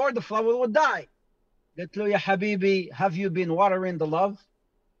flower will die. قلت له, يا حبيبي, have you been watering the love?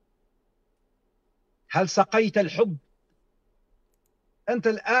 هل سقيت الحب؟ أنت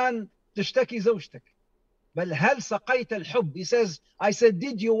الآن تشتكي زوجتك. بل هل سقيت الحب? He says, I said,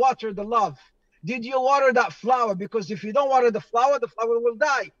 did you water the love? Did you water that flower? Because if you don't water the flower will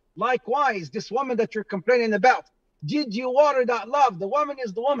die. Likewise, this woman that you're complaining about, did you water that love? The woman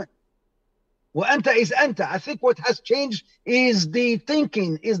is the woman. وأنت is أنت. I think what has changed is the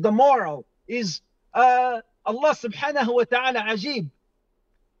thinking, is the moral, is Allah subhanahu wa ta'ala ajib.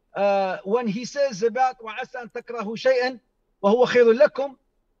 When he says about وَعَسَى أَن تَكْرَهُ شَيْئًا وَهُوَ خَيْرٌ لَكُمْ,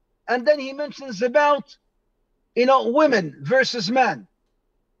 and then he mentions about women versus man.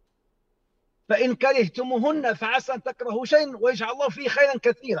 فَإِن كَرِهْتُمُهُنَّ فَعَسَى أَن تَكْرَهُ شَيْئًا وَيَجْعَلْ اللَّهُ فِيهِ خَيْرًا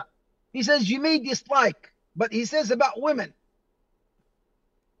كَثِيرًا. He says you may dislike, but he says about women,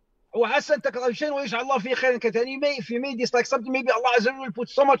 وَعَسَى أَن تَكْرَهُ شَيْئًا وَيَجْعَلْ اللَّهُ فِيهِ خَيْرًا كَثِيرًا. If you may dislike something, maybe Allah Azza wa Jalla will put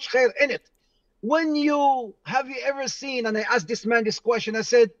so much khair in it. Have you ever seen, and I asked this man this question, I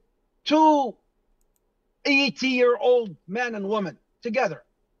said, 2 80-year-old man and woman together,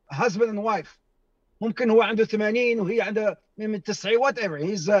 a husband and wife, ممكن هو عنده 80 وهي عندها من 90, whatever,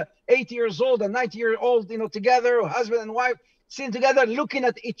 he's 80 years old and 90-year-old, together, husband and wife, sitting together, looking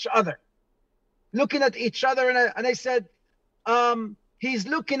at each other, and I said, he's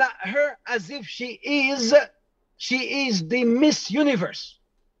looking at her as if she is the Miss Universe.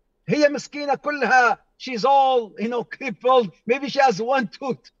 هي مسكينة كلها, she's all, crippled. Maybe she has one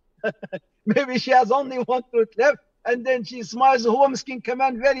tooth. Maybe she has only one tooth left. And then she smiles. هو مسكين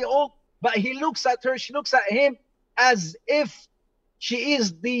كمان, very old. But he looks at her, she looks at him as if she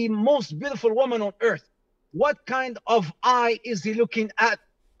is the most beautiful woman on earth. What kind of eye is he looking at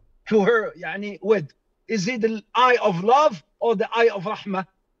to her with? Is it the eye of love or the eye of رحمة?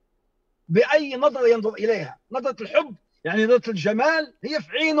 بأي نظرة ينظر إليها؟ نظرة الحب، نظرة الجمال. هي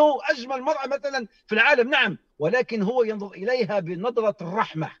في عينه أجمل مرأة مثلا في العالم، نعم، ولكن هو ينظر إليها بنظرة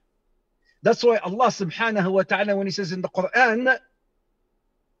الرحمة. That's why Allah subhanahu wa ta'ala, when he says in the Quran,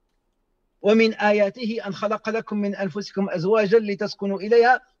 ومن آياته أن خلق لكم من أنفسكم أزواجا لتسكنوا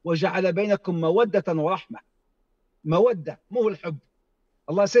إليها وجعل بينكم مودة ورحمة. مودة مو الحب.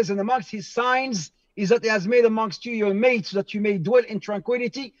 Allah says, and amongst his signs is that he has made amongst you your mates so that you may dwell in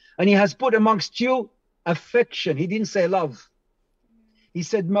tranquility, and he has put amongst you affection. He didn't say love. He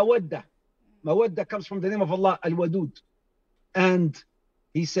said mawadda. Mawadda comes from the name of Allah, Al-Wadud. And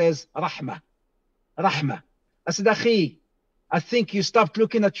he says rahmah. Rahmah. I said, akhi, I think you stopped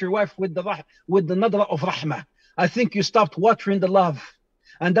looking at your wife with the nadra of rahmah. I think you stopped watering the love.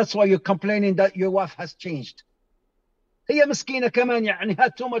 And that's why you're complaining that your wife has changed. هي مسكينة كمان يعني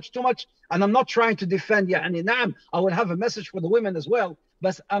had too much. And I'm not trying to defend يعني نعم, I will have a message for the women as well.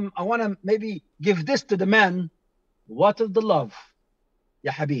 But I want to maybe give this to the man. Water the love.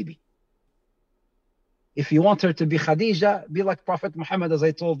 Ya Habibi. If you want her to be Khadija, be like Prophet Muhammad, as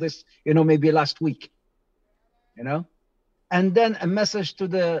I told this, maybe last week. And then a message to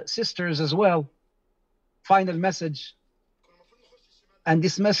the sisters as well. Final message. And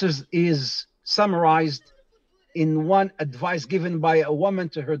this message is summarized in one advice given by a woman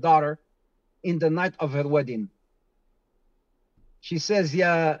to her daughter in the night of her wedding. She says,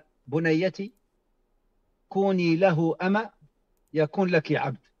 Ya bunayyati, kuni lahu ama, yakun laki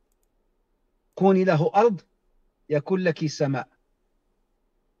abd. Kuni lahu ard, yakun laki sama.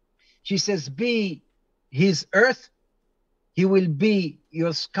 She says, be his earth, he will be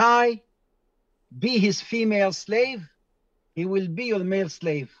your sky. Be his female slave, he will be your male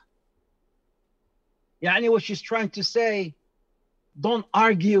slave. Yani what she's trying to say, don't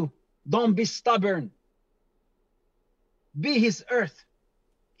argue, don't be stubborn. Be his earth,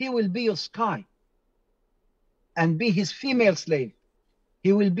 he will be your sky. And be his female slave,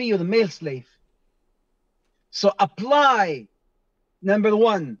 he will be your male slave. So apply, number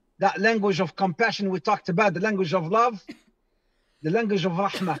one, that language of compassion we talked about, the language of love, the language of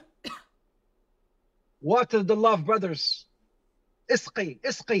rahmah. Water the love, brothers.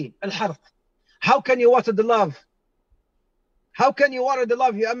 Isqi al-harth. How can you water the love? How can you water the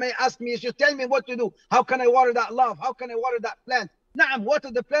love? You may ask me, you tell me what to do. How can I water that love? How can I water that plant? Naam, water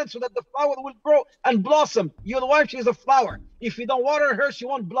the plant so that the flower will grow and blossom. Your wife, she is a flower. If you don't water her, she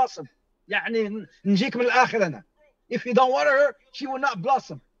won't blossom. يعني نجيك من الآخر أنا. If you don't water her, she will not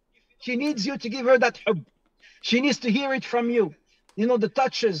blossom. She needs you to give her that hub. She needs to hear it from you. The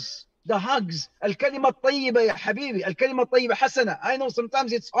touches, the hugs. الكلمة الطيبة يا حبيبي. الكلمة الطيبة حسنة. I know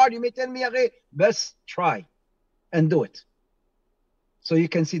sometimes it's hard. You may tell me, but try and do it. So you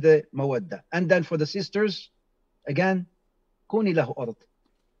can see the mawadda. And then for the sisters, again, كوني له أرض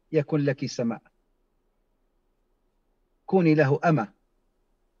يكن لك سماء. كوني له أمة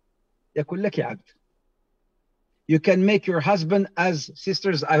يكن لك عبد. You can make your husband, as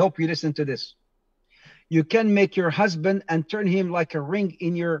sisters, I hope you listen to this. You can make your husband and turn him like a ring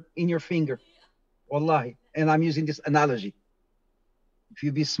in your finger. Wallahi. And I'm using this analogy. If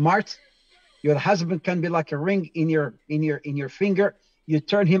you be smart, your husband can be like a ring in your finger. You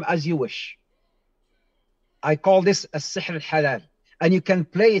turn him as you wish. I call this a sihr al-halal. And you can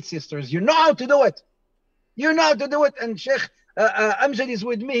play it, sisters. You know how to do it. You know how to do it. And Sheikh Amjad is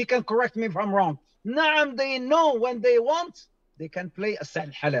with me. He can correct me if I'm wrong. Naam, they know when they want, they can play a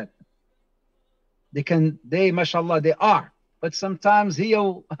sihr al-halal. Mashallah, they are. But sometimes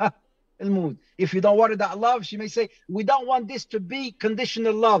mood. If you don't water that love, she may say, we don't want this to be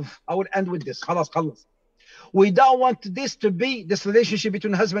conditional love. I will end with this. Khalas. We don't want this relationship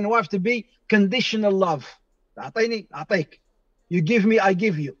between husband and wife to be conditional love. You give me, I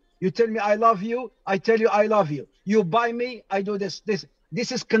give you. You tell me I love you, I tell you I love you. You buy me, I do this.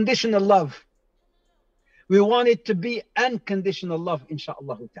 This is conditional love. We want it to be unconditional love,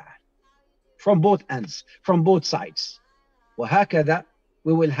 inshallah ta'ala. From both ends, from both sides. وهكذا,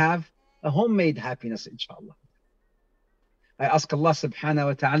 we will have a homemade happiness, inshallah. I ask Allah subhanahu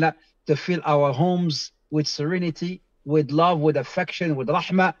wa ta'ala to fill our homes with serenity, with love, with affection, with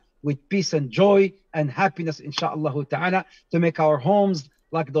rahmah, with peace and joy and happiness, inshallah ta'ala, to make our homes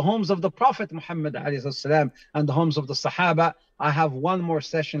like the homes of the Prophet Muhammad alayhi salam and the homes of the Sahaba. I have one more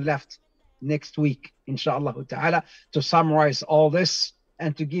session left next week, inshallah ta'ala, to summarize all this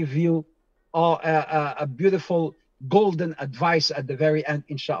and to give you a beautiful golden advice at the very end,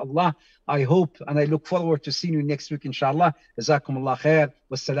 inshallah. I hope and I look forward to seeing you next week, inshallah. Jazakumullah khair.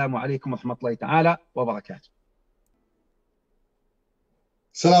 Wassalamu alaikum wa rahmatullahi ta'ala wa barakatuh.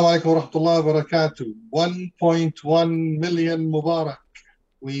 Assalamu alaikum wa rahmatullahi wa barakatuh. 1.1 million Mubarak.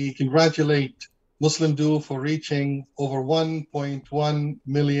 We congratulate Muslim Duo for reaching over 1.1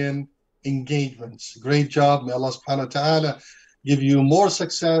 million engagements. Great job. May Allah subhanahu wa ta'ala give you more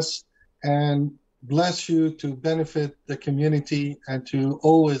success and bless you to benefit the community and to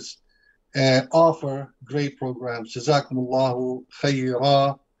always offer great programs. Jazakumullahu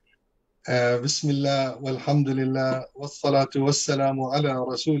khayra. Bismillah, walhamdulillah, wassalatu wassalamu ala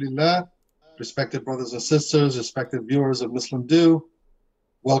rasulillah. Respected brothers and sisters, respected viewers of Muslim Do,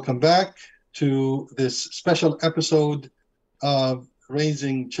 welcome back to this special episode of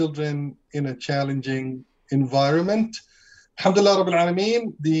raising children in a challenging environment. Alhamdulillah Rabbil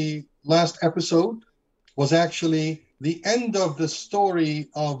Alameen, the last episode was actually the end of the story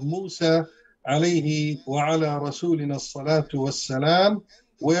of Musa عليه وعلى رسولنا الصلاة والسلام,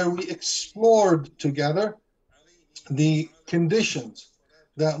 where we explored together the conditions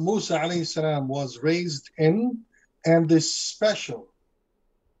that Musa alayhi salam was raised in and the special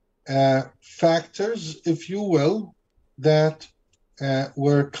factors, if you will, that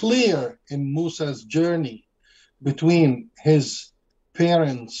were clear in Musa's journey between his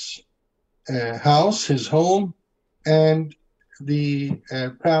parents' house, his home, and the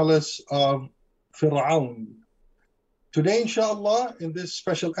palace of Fir'aun. Today, inshallah, in this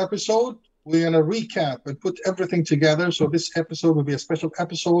special episode, we're going to recap and put everything together. So this episode will be a special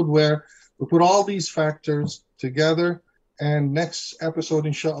episode where we put all these factors together. And next episode,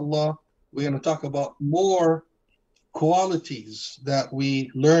 inshallah, we're going to talk about more qualities that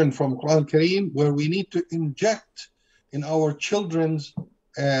we learn from Quran Kareem, where we need to inject in our children's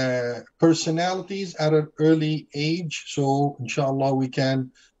personalities at an early age. So inshallah, we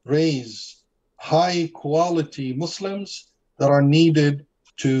can raise high quality Muslims that are needed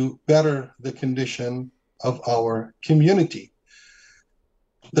to better the condition of our community.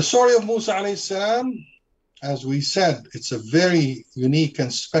 The story of Musa alayhi salam, as we said, it's a very unique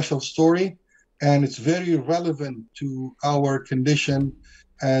and special story, and it's very relevant to our condition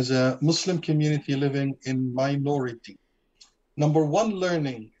as a Muslim community living in minority. Number one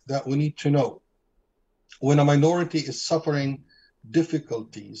learning that we need to know, when a minority is suffering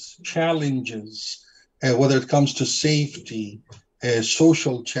difficulties, challenges, whether it comes to safety,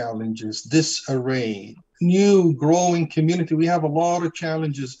 social challenges, disarray, new growing community, we have a lot of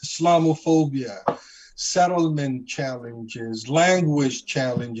challenges, Islamophobia, settlement challenges, language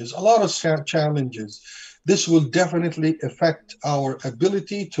challenges, a lot of challenges. This will definitely affect our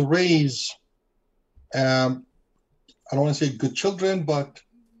ability to raise, I don't want to say good children, but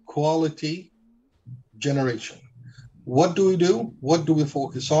quality generation. What do we do? What do we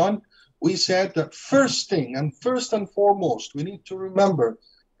focus on? We said that first and foremost, we need to remember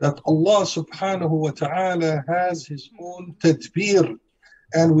that Allah subhanahu wa ta'ala has his own tadbir,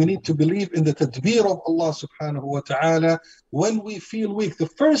 and we need to believe in the tadbir of Allah subhanahu wa ta'ala when we feel weak. The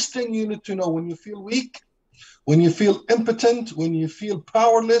first thing you need to know when you feel weak, when you feel impotent, when you feel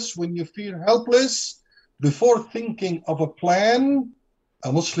powerless, when you feel helpless, before thinking of a plan,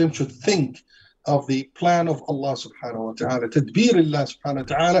 a Muslim should think of the plan of Allah subhanahu wa ta'ala, tadbir Allah subhanahu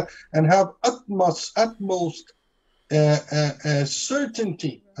wa ta'ala, and have utmost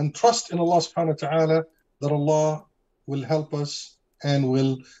certainty and trust in Allah subhanahu wa ta'ala that Allah will help us and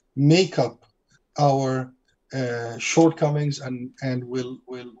will make up our shortcomings and will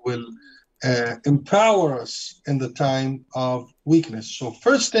empower us in the time of weakness. So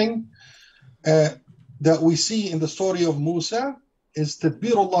first thing that we see in the story of Musa is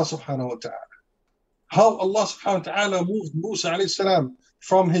tadbir Allah subhanahu wa ta'ala. How Allah subhanahu wa ta'ala moved Musa alayhi salam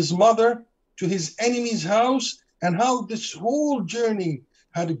from his mother to his enemy's house, and how this whole journey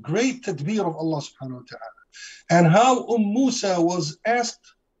had a great tadbir of Allah subhanahu wa ta'ala. And how Musa was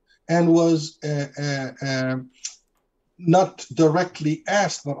asked and was not directly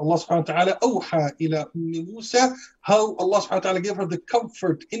asked, but Allah subhanahu wa ta'ala awha ila Musa, how Allah subhanahu wa ta'ala gave her the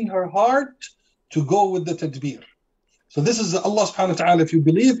comfort in her heart to go with the tadbir. So this is Allah subhanahu wa ta'ala. If you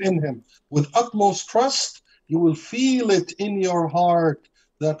believe in him with utmost trust, you will feel it in your heart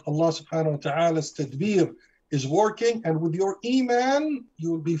that Allah subhanahu wa ta'ala's tadbir is working, and with your iman,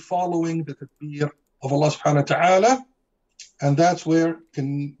 you will be following the tadbir of Allah subhanahu wa ta'ala. And that's where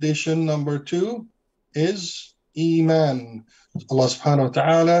condition number 2 is iman. Allah subhanahu wa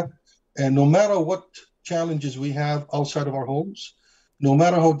ta'ala, and no matter what challenges we have outside of our homes, no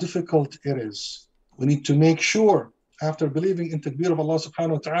matter how difficult it is, we need to make sure, after believing in tadbir of Allah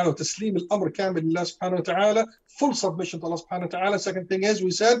subhanahu wa ta'ala, taslim al-amr kamil lillah subhanahu wa ta'ala, full submission to Allah subhanahu wa ta'ala. Second thing is,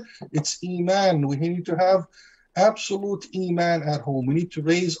 we said, it's iman. We need to have absolute iman at home. We need to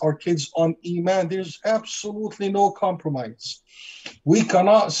raise our kids on iman. There's absolutely no compromise. We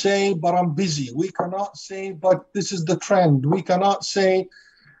cannot say, but I'm busy. We cannot say, but this is the trend. We cannot say,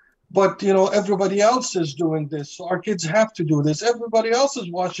 but everybody else is doing this, so our kids have to do this. Everybody else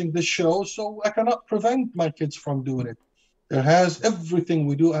is watching this show, so I cannot prevent my kids from doing it. Everything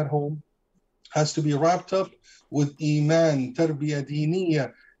we do at home has to be wrapped up with iman, tarbiyah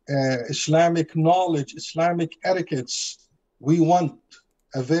deeniyah, Islamic knowledge, Islamic etiquettes. We want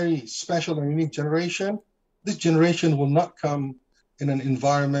a very special and unique generation. This generation will not come in an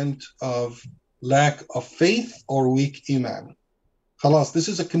environment of lack of faith or weak iman. Khalas, this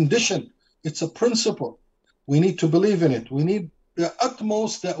is a condition. It's a principle. We need to believe in it. We need the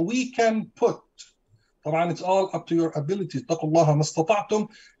utmost that we can put طبعا it's all up to your ability. اتقوا الله ما استطعتم.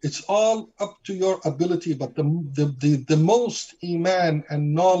 It's all up to your ability. But the most iman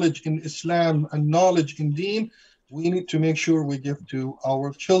and knowledge in Islam and knowledge in Deen, we need to make sure we give to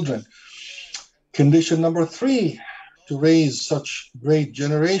our children. Condition number 3 to raise such great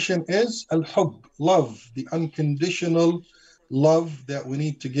generation is al-hub, love, the unconditional love that we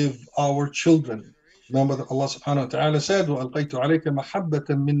need to give our children. Remember that Allah subhanahu wa ta'ala said, وَأَلْقَيْتُ عَلَيْكَ مَحَبَّةً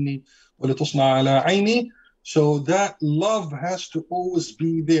مِّنِّي وَلِتُصْنَعَ عَلَىٰ عَيْنِي. So that love has to always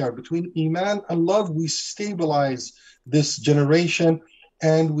be there. Between iman and love, we stabilize this generation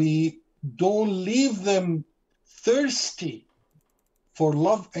and we don't leave them thirsty for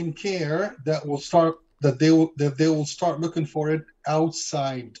love and care that they will start looking for it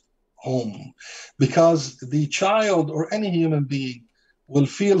outside home, because the child or any human being will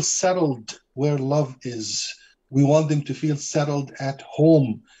feel settled where love is. We want them to feel settled at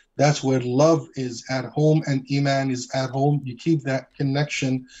home. That's where love is, at home, and iman is at home. You keep that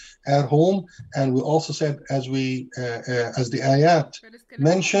connection at home. And we also said, as the ayat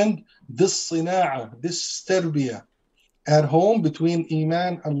mentioned, this sina'a, this tarbiyah at home between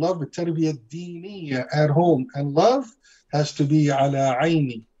iman and love, the tarbiyah deeniyah at home, and love has to be ala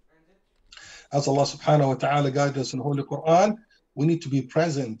ayni. As Allah subhanahu wa ta'ala guides us in the Holy Quran, we need to be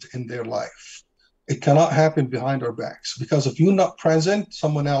present in their life. It cannot happen behind our backs, because if you're not present,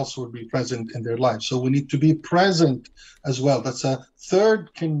 someone else will be present in their life. So we need to be present as well. That's a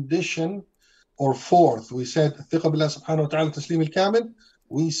third condition, or fourth. We said الثقة بالله سبحانه وتعالى تسليم الكامل.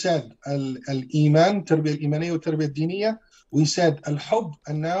 We said al-iman, tarbiyah al-imaniyya, tarbiyah al-diniyya. We said al-hub,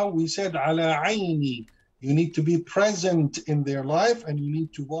 and now we said ala ayni. You need to be present in their life, and you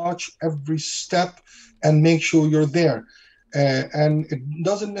need to watch every step and make sure you're there. And it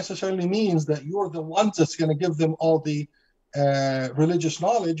doesn't necessarily mean that you're the ones that's going to give them all the religious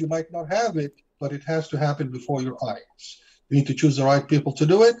knowledge. You might not have it, but it has to happen before your eyes. You need to choose the right people to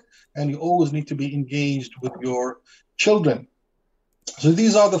do it, and you always need to be engaged with your children. So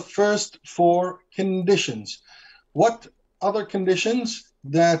these are the first 4 conditions. What other conditions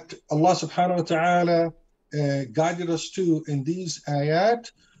that Allah subhanahu wa ta'ala guided us to in these ayat?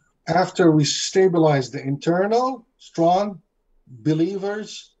 After we stabilize the internal, strong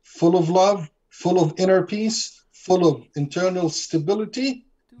believers, full of love, full of inner peace, full of internal stability,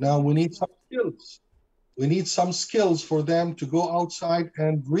 now we need some skills. We need some skills for them to go outside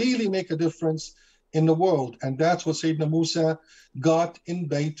and really make a difference in the world. And that's what Sayyidina Musa got in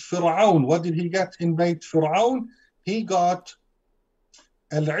Bayt Fir'aun. What did he get in Bayt Fir'aun? He got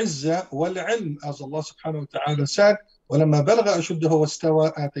al-izza wal-ilm, as Allah subhanahu wa ta'ala said, وَلَمَّا بَلَغَ أَشُدَّهُ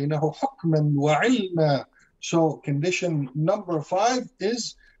وَاسْتَوَى آتَيْنَاهُ حُكْمًا وَعِلْمًا. So condition number 5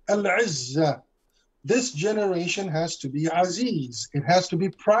 is al-izza. This generation has to be aziz. It has to be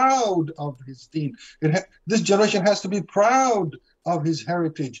proud of his deen. This generation has to be proud of his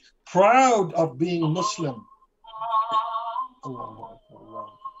heritage, proud of being Muslim.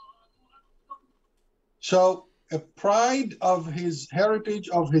 So a pride of his heritage,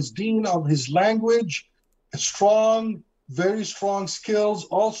 of his deen, of his language, strong, very strong skills,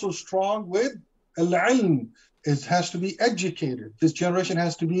 also strong with al-ilm. It has to be educated. This generation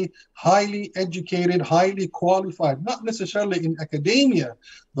has to be highly educated, highly qualified, not necessarily in academia,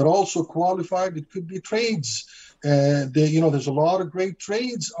 but also qualified. It could be trades. There's a lot of great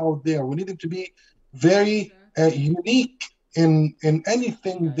trades out there. We need them to be very unique in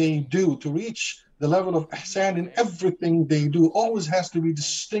anything they do, to reach the level of ihsan in everything they do. Always has to be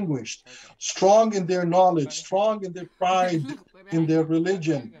distinguished, strong in their knowledge, strong in their pride, in their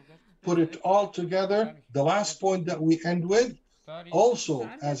religion. Put it all together. The last point that we end with, also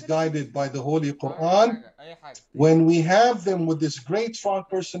as guided by the Holy Quran, when we have them with this great strong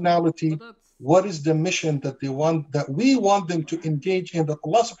personality, what is the mission that we want them to engage in, that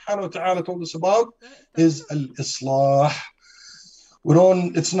Allah subhanahu wa ta'ala told us about, is al-islah.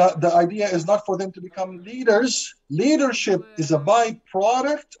 The idea is not for them to become leaders. Leadership is a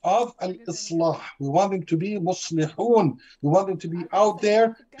byproduct of al-islah. We want them to be muslihun. We want them to be out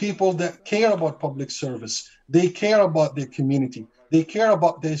there, people that care about public service. They care about their community. They care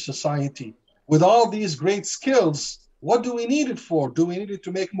about their society. With all these great skills, what do we need it for? Do we need it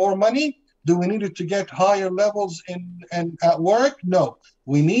to make more money? Do we need it to get higher levels at work? No.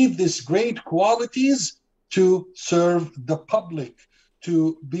 We need these great qualities to serve the public,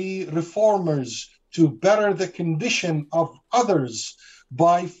 to be reformers, to better the condition of others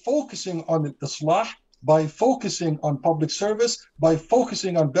by focusing on islah, by focusing on public service, by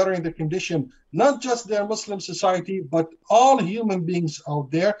focusing on bettering the condition, not just their Muslim society, but all human beings out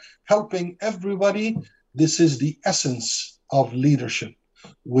there, helping everybody. This is the essence of leadership.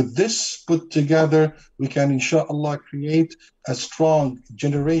 With this put together, we can, inshallah, create a strong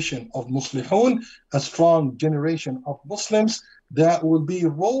generation of Muslihun, a strong generation of Muslims that will be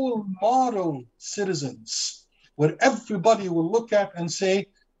role model citizens, where everybody will look at and say,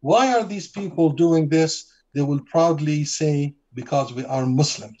 why are these people doing this? They will proudly say, because we are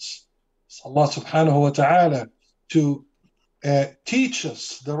Muslims. So Allah subhanahu wa ta'ala to teach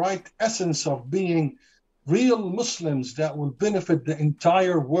us the right essence of being real Muslims that will benefit the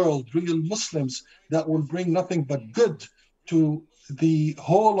entire world, real Muslims that will bring nothing but good to the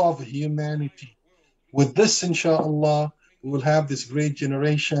whole of humanity. With this, inshallah, we will have this great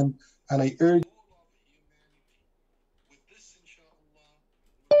generation, and I urge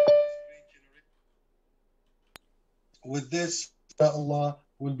with this, inshallah,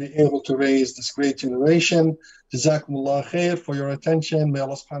 we'll be able to raise this great generation. Jazakumullah khair for your attention. May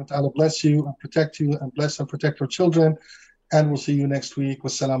Allah subhanahu wa ta'ala bless you and protect you and bless and protect your children. And we'll see you next week.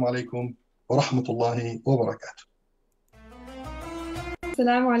 Wassalamu alaikum wa rahmatullahi wa barakatuh.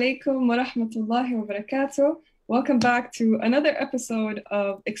 Assalamu alaikum wa rahmatullahi wa barakatuh. Welcome back to another episode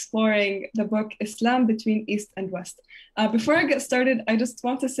of exploring the book Islam Between East and West. Before I get started, I just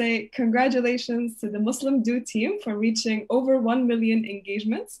want to say congratulations to the Muslim Do team for reaching over 1 million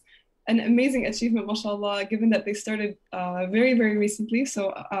engagements. An amazing achievement, mashallah, given that they started very, very recently.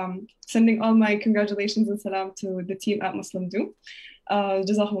 So sending all my congratulations and salam to the team at Muslim Do.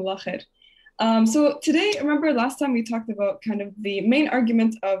 Jazakumullah khair. So today, remember last time we talked about kind of the main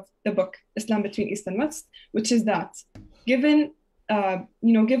argument of the book, Islam Between East and West, which is that given a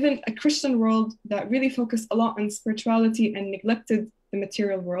Christian world that really focused a lot on spirituality and neglected the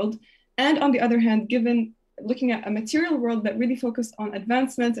material world, and on the other hand, looking at a material world that really focused on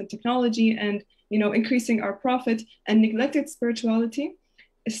advancement and technology and increasing our profit and neglected spirituality,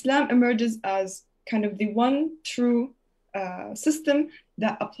 Islam emerges as kind of the one true system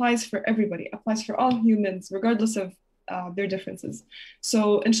that applies for everybody, applies for all humans, regardless of their differences.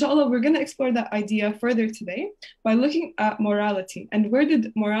 So inshallah, we're going to explore that idea further today by looking at morality and where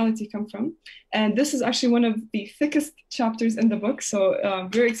did morality come from. And this is actually one of the thickest chapters in the book. So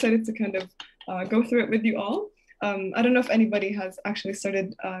I'm very excited to kind of go through it with you all. I don't know if anybody has actually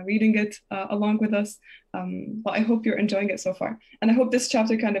started reading it along with us, but I hope you're enjoying it so far. And I hope this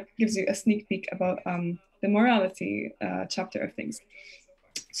chapter kind of gives you a sneak peek about the morality chapter of things.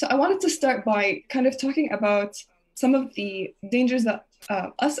 So I wanted to start by kind of talking about some of the dangers that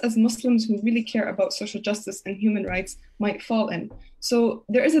us as Muslims who really care about social justice and human rights might fall in. So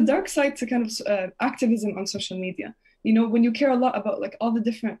there is a dark side to kind of activism on social media. When you care a lot about like all the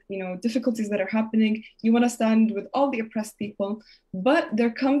different, difficulties that are happening, you want to stand with all the oppressed people, but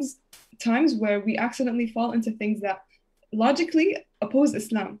there comes times where we accidentally fall into things that logically oppose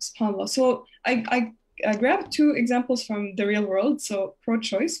Islam, subhanAllah. So I grabbed two examples from the real world. So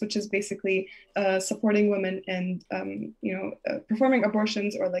pro-choice, which is basically supporting women and, performing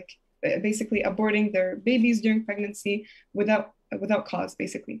abortions or like basically aborting their babies during pregnancy without cause,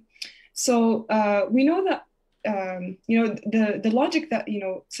 basically. So we know that, the logic that,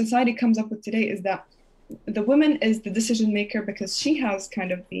 society comes up with today is that the woman is the decision maker because she has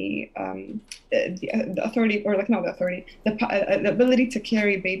kind of the authority, or like not the authority, the ability to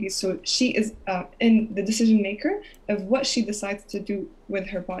carry babies. So she is in the decision maker of what she decides to do with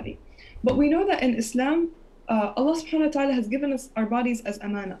her body. But we know that in Islam, Allah subhanahu wa ta'ala has given us our bodies as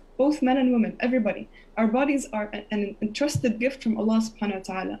amana, both men and women, everybody. Our bodies are an entrusted gift from Allah subhanahu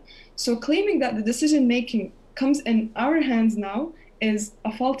wa ta'ala. So claiming that the decision making comes in our hands now is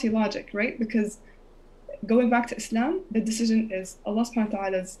a faulty logic, right? Because going back to Islam, the decision is Allah subhanahu wa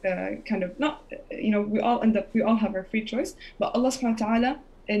ta'ala's kind of not, we all have our free choice, but Allah subhanahu wa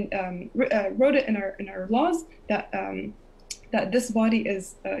ta'ala wrote it in our laws that that this body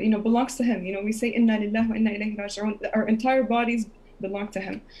is, belongs to Him. We say inna lillahi wa inna ilayhi raji'un. Our entire bodies belong to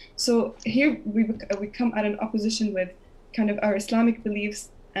Him. So here we come at an opposition with kind of our Islamic beliefs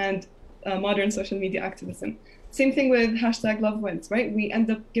and modern social media activism. Same thing with hashtag love wins, right? We end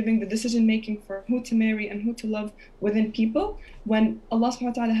up giving the decision making for who to marry and who to love within people when Allah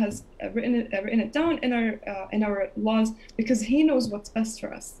subhanahu wa ta'ala has written it down in our laws because He knows what's best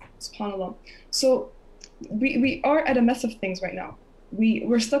for us, subhanAllah. So we are at a mess of things right now.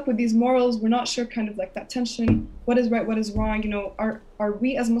 We're stuck with these morals. We're not sure kind of like that tension. What is right, what is wrong? Are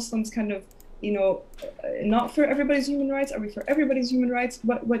we as Muslims kind of, not for everybody's human rights? Are we for everybody's human rights?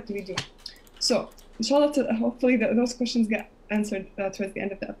 What do we do? So inshallah, hopefully those questions get answered towards the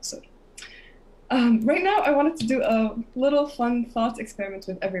end of the episode. Right now, I wanted to do a little fun thought experiment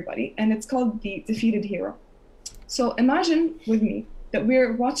with everybody, and it's called the defeated hero. So imagine with me that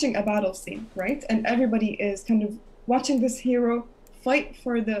we're watching a battle scene, right? And everybody is kind of watching this hero fight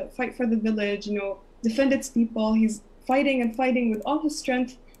for the village, you know, defend its people. He's fighting and fighting with all his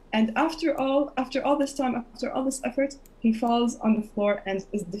strength. And after all this time, after all this effort, he falls on the floor and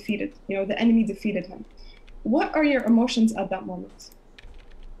is defeated. You know, the enemy defeated him. What are your emotions at that moment?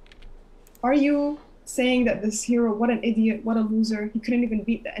 Are you saying that this hero, what an idiot, what a loser, he couldn't even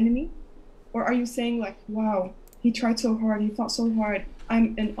beat the enemy? Or are you saying like, wow, he tried so hard, he fought so hard,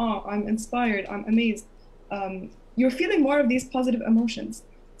 I'm in awe, I'm inspired, I'm amazed. You're feeling more of these positive emotions.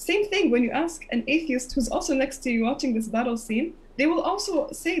 Same thing when you ask an atheist who's also next to you watching this battle scene, they will also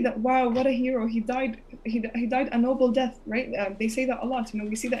say that, wow, what a hero, he died a noble death, right? They say that a lot, you know,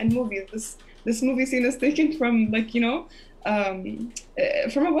 we see that in movies. This movie scene is taken from, like, you know,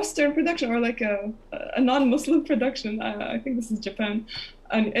 from a Western production or like a non-Muslim production. I think this is Japan.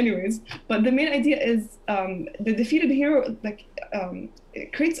 And anyways, but the main idea is the defeated hero, like,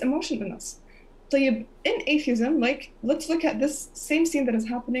 it creates emotion in us. So in atheism, like, let's look at this same scene that is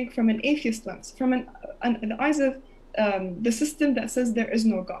happening from an atheist lens, from the eyes of the system that says there is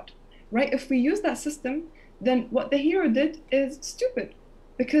no God, right? If we use that system, then what the hero did is stupid,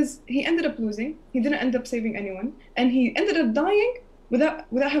 because he ended up losing, he didn't end up saving anyone, and he ended up dying without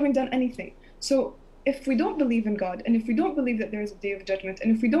having done anything. So if we don't believe in God, and if we don't believe that there is a day of judgment,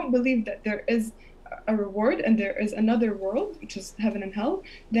 and if we don't believe that there is a reward and there is another world, which is heaven and hell,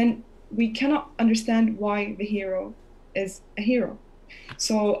 then we cannot understand why the hero is a hero.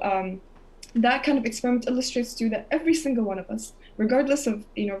 So that kind of experiment illustrates to you that every single one of us, regardless of,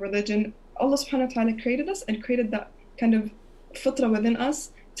 you know, religion, Allah subhanahu wa ta'ala created us and created that kind of fitra within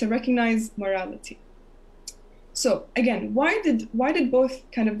us to recognize morality. So again, why did both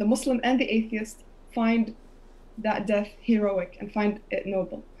kind of the Muslim and the atheist find that death heroic and find it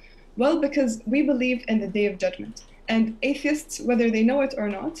noble? Well, because we believe in the day of judgment, and atheists, whether they know it or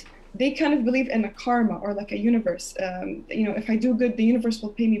not, they kind of believe in a karma, or like a universe. You know, if I do good, the universe will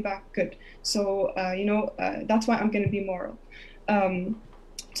pay me back good. So you know, that's why I'm going to be moral.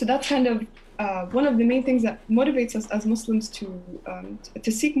 So that's kind of one of the main things that motivates us as Muslims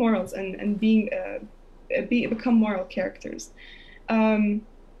to seek morals and become moral characters.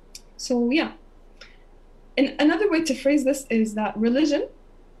 So yeah. And another way to phrase this is that religion,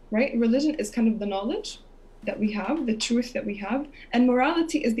 right? Religion is kind of the knowledge that we have, the truth that we have, and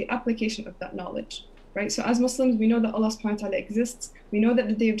morality is the application of that knowledge, right? So as Muslims, we know that Allah subhanahu wa ta'ala exists, we know that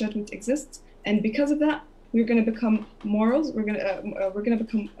the Day of Judgment exists, and because of that, we're going to become morals, we're going to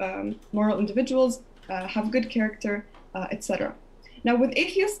become moral individuals, have good character, etc. Now with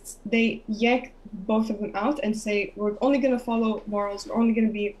atheists, they yank both of them out and say, we're only going to follow morals, we're only going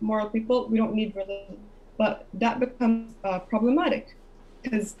to be moral people, we don't need religion. But that becomes problematic,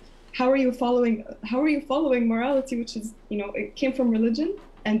 because how are you following morality, which is, you know, it came from religion,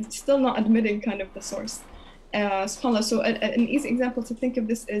 and still not admitting kind of the source? SubhanAllah. So an easy example to think of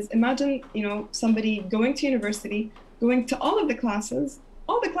this is, imagine, you know, somebody going to university, going to all the classes,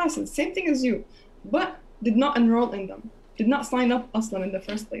 same thing as you, but did not enroll in them, did not sign up Aslan in the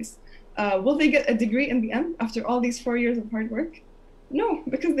first place. Will they get a degree in the end after all these 4 years of hard work? No,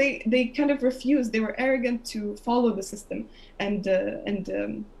 because they kind of refused. They were arrogant to follow the system and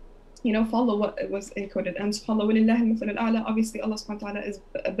you know, follow what was encoded. And subhanAllah, obviously Allah subhanahu wa ta'ala is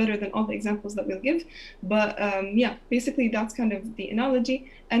better than all the examples that we'll give. But yeah, basically that's kind of the analogy.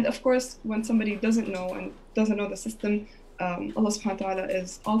 And of course, when somebody doesn't know the system, Allah subhanahu wa ta'ala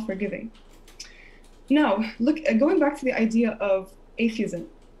is all forgiving. Now, look, going back to the idea of atheism.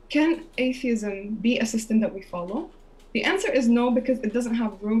 Can atheism be a system that we follow? The answer is no, because it doesn't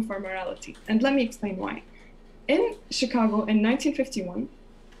have room for morality. And let me explain why. In Chicago in 1951,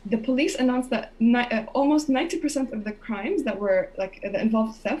 the police announced that almost 90% of the crimes that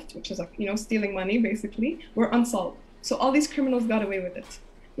involved theft, which is like, you know, stealing money basically, were unsolved. So all these criminals got away with it,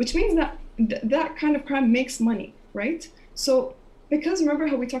 which means that that kind of crime makes money, right? So because remember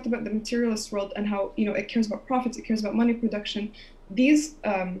how we talked about the materialist world and how, you know, it cares about profits, it cares about money production. This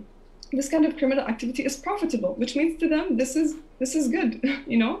kind of criminal activity is profitable, which means to them this is good,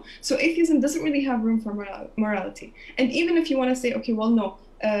 you know. So atheism doesn't really have room for morality. And even if you want to say, okay, well, no,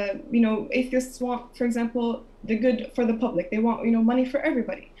 you know, atheists want, for example, the good for the public. They want, you know, money for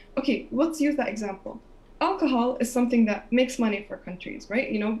everybody. Okay, let's use that example. Alcohol is something that makes money for countries,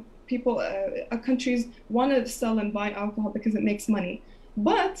 right? You know, people, countries want to sell and buy alcohol because it makes money.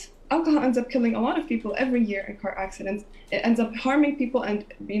 But alcohol ends up killing a lot of people every year in car accidents. It ends up harming people and,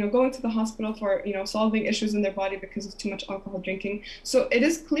 you know, going to the hospital for, you know, solving issues in their body because of too much alcohol drinking. So it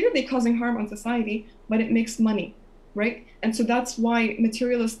is clearly causing harm on society, but it makes money, right? And so that's why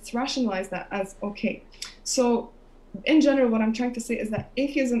materialists rationalize that as okay. So in general, what I'm trying to say is that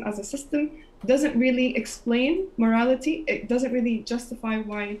atheism as a system doesn't really explain morality. It doesn't really justify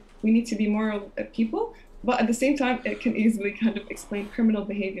why we need to be moral people, but at the same time, it can easily kind of explain criminal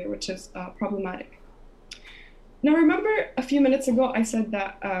behavior, which is problematic. Now, remember a few minutes ago, I said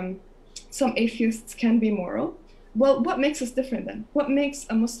that some atheists can be moral. Well, what makes us different then? What makes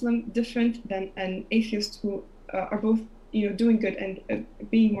a Muslim different than an atheist who are both, doing good and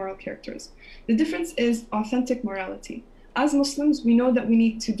being moral characters? The difference is authentic morality. As Muslims, we know that we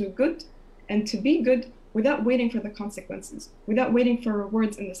need to do good and to be good without waiting for the consequences, without waiting for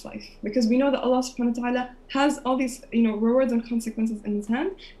rewards in this life. Because we know that Allah subhanahu wa ta'ala has all these rewards and consequences in his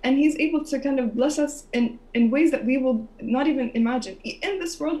hand, and he's able to kind of bless us in ways that we will not even imagine in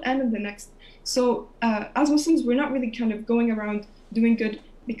this world and in the next. So as Muslims, we're not really kind of going around doing good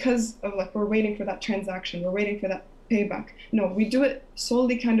because of we're waiting for that transaction, we're waiting for that payback. No, we do it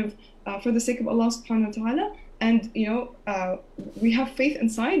solely kind of for the sake of Allah subhanahu wa ta'ala. And we have faith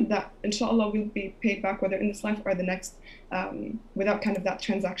inside that inshallah we'll be paid back whether in this life or the next, without kind of that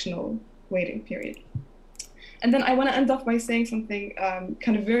transactional waiting period. And then I want to end off by saying something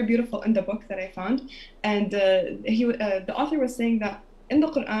kind of very beautiful in the book that I found. And the author was saying that in the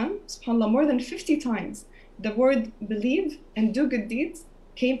Quran, subhanAllah, more than 50 times, the word believe and do good deeds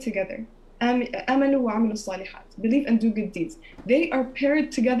came together. آمنوا وعملوا الصالحات. Believe and do good deeds. They are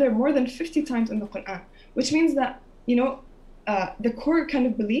paired together more than 50 times in the Quran, which means that, the core kind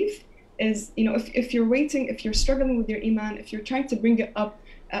of belief is, if you're waiting, if you're struggling with your iman, if you're trying to bring it up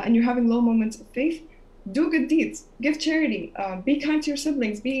and you're having low moments of faith, do good deeds, give charity, be kind to your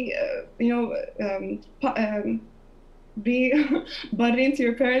siblings, be barren to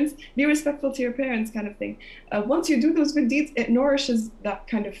your parents, be respectful to your parents, kind of thing. Once you do those good deeds, it nourishes that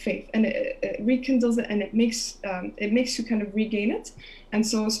kind of faith, and it rekindles it, and it makes you kind of regain it. And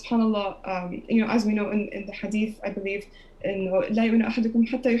so, subhanAllah, as we know in the hadith, I believe, none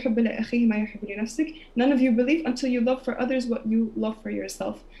of you believe until you love for others what you love for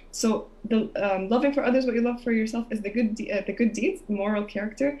yourself. So the loving for others what you love for yourself is the good deeds, the moral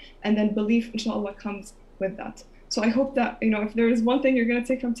character, and then belief, inshallah, comes with that. So I hope that, if there is one thing you're going to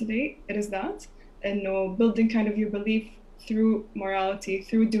take from today, it is that, and building kind of your belief through morality,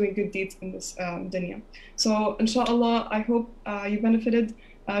 through doing good deeds in this dunya. So inshallah, I hope you benefited.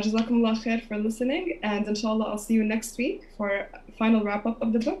 Jazakumullah khair for listening, and inshallah I'll see you next week for a final wrap up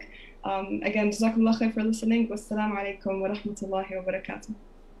of the book. Again, Jazakumullah khair for listening. Wassalamu alaikum wa rahmatullahi wa barakatuh.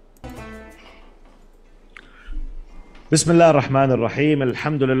 بسم الله الرحمن الرحيم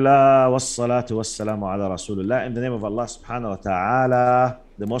الحمد لله والصلاة والسلام على رسول الله. In the name of Allah subhanahu wa ta'ala,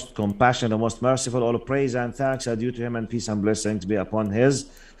 the most compassionate, the most merciful, all praise and thanks are due to him, and peace and blessings be upon his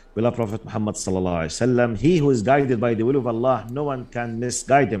beloved Prophet Muhammad sallallahu alaihi wasallam. He who is guided by the will of Allah, no one can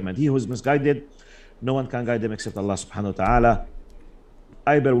misguide him, and he who is misguided, no one can guide him except Allah subhanahu wa ta'ala.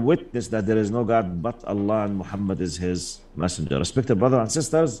 I bear witness that there is no God but Allah, and Muhammad is his messenger. Respected brothers and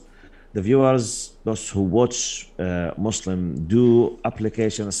sisters, the viewers, those who watch Muslim Do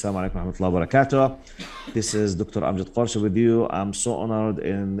application, Assalamu alaikum wa rahmatullahi wa barakatuh. This is Dr. Amjad Qarsha with you. I'm so honored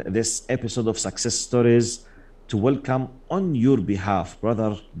in this episode of Success Stories to welcome on your behalf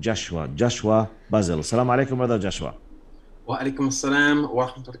Brother Joshua Basil. Assalamu alaikum, Brother Joshua. Wa alaikum assalam wa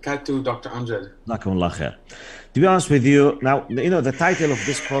rahmatullahi wa barakatuh, Dr. Amjad. Jazakumullah khair. To be honest with you, now, the title of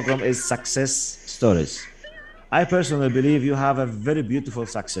this program is Success Stories. I personally believe you have a very beautiful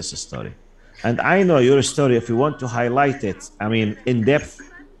success story. And I know your story, if you want to highlight it, in depth,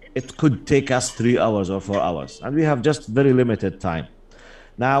 it could take us 3 hours or 4 hours. And we have just very limited time.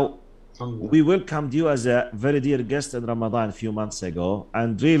 Now, we welcomed you as a very dear guest in Ramadan a few months ago.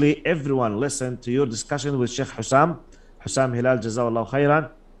 And really, everyone listened to your discussion with Sheikh Hussam Hilal, Jazawallahu Khairan.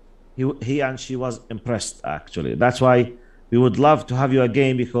 He and she was impressed, actually. That's why we would love to have you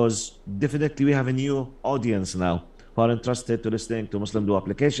again, because definitely we have a new audience now who are interested to listening to Muslim Do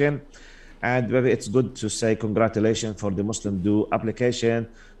application. And maybe it's good to say congratulations for the Muslim Do application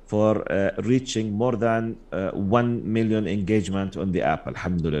for reaching more than 1 million engagement on the app.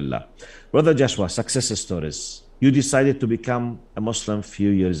 Alhamdulillah. Brother Joshua, success stories. You decided to become a Muslim a few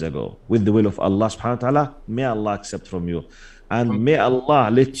years ago with the will of Allah subhanahu wa ta'ala. May Allah accept from you. And may Allah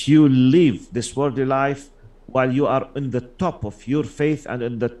let you live this worldly life while you are in the top of your faith and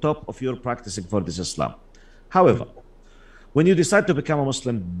in the top of your practicing for this Islam. However, when you decide to become a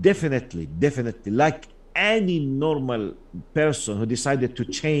Muslim, definitely, like any normal person who decided to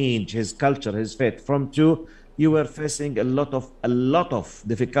change his culture, his faith from two, you were facing a lot of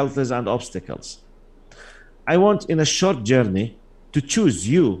difficulties and obstacles. I want, in a short journey, to choose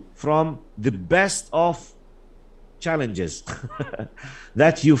you from the best of challenges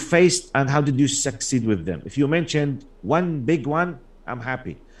that you faced, and how did you succeed with them? If you mentioned one big one, I'm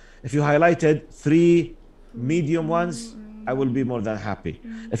happy. If you highlighted 3 medium ones, I will be more than happy.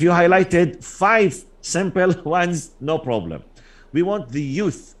 If you highlighted 5 simple ones, no problem. We want the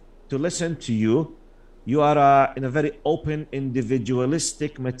youth to listen to you. You are in a very open,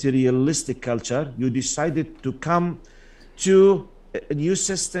 individualistic, materialistic culture. You decided to come to a new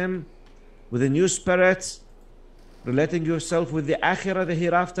system with a new spirit, relating yourself with the akhirah, the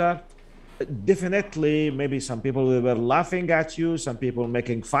hereafter. Definitely, maybe some people were laughing at you, some people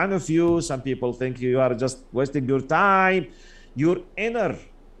making fun of you, some people think you are just wasting your time. Your inner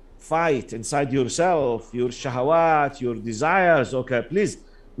fight inside yourself, your shahawat, your desires. Okay, please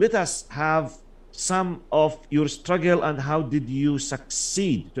let us have some of your struggle and how did you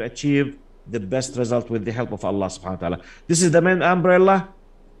succeed to achieve the best result with the help of Allah subhanahu wa ta'ala. This is the main umbrella.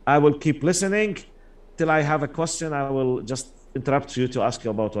 I will keep listening till I have a question. I will just interrupt you to ask you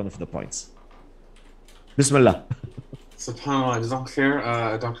about one of the points. Bismillah. SubhanAllah, Jazakallah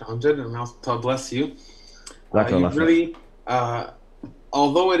khair, Dr. Amjad, and Allah bless you. You really,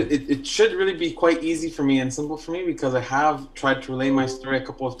 although it should really be quite easy for me and simple for me because I have tried to relay my story a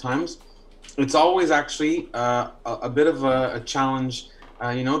couple of times, it's always actually a bit of a challenge,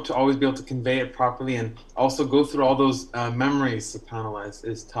 to always be able to convey it properly and also go through all those memories, SubhanAllah,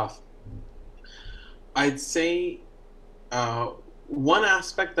 is tough. I'd say one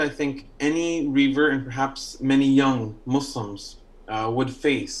aspect I think any revert and perhaps many young Muslims would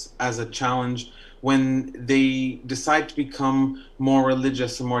face as a challenge when they decide to become more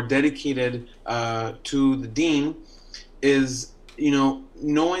religious and more dedicated to the deen is,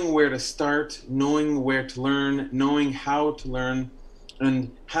 knowing where to start, knowing where to learn, knowing how to learn,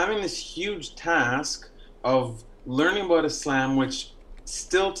 and having this huge task of learning about Islam, which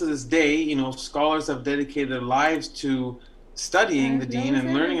still to this day, scholars have dedicated their lives to studying the deen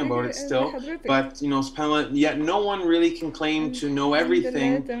and learning about it still, but subhanAllah, yet no one really can claim to know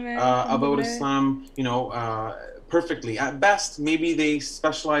everything about Islam, perfectly. At best, maybe they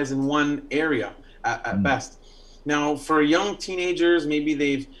specialize in one area at best. Now, for young teenagers, maybe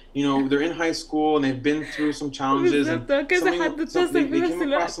they've, they're in high school and they've been through some challenges and they came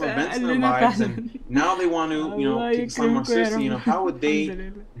across some events in their lives and now they want to, take Islam more seriously. How would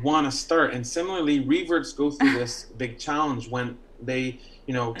they want to start? And similarly, reverts go through this big challenge when they,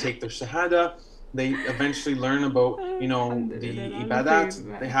 take their shahada. They eventually learn about, the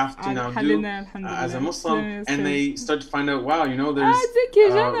ibadat they have to now do as a Muslim, and they start to find out, wow,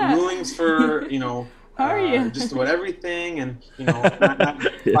 there's rulings for, just about everything, and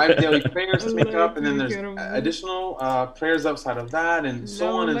 5 daily prayers to make up, and then there's additional prayers outside of that, and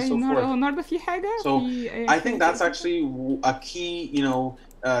so on and so forth. So I think that's actually a key,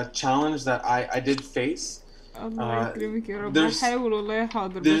 challenge that I did face. I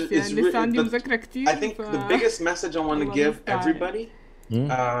think the biggest message I want to give everybody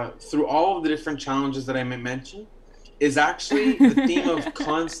through all of the different challenges that I mentioned is actually the theme of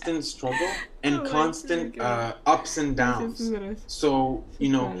constant struggle and constant ups and downs. So,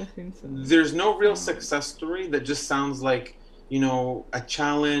 there's no real success story that just sounds like, a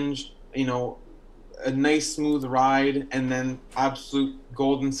challenge, a nice smooth ride and then absolute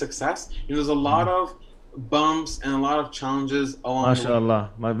golden success. There's a lot of bumps and a lot of challenges along the way.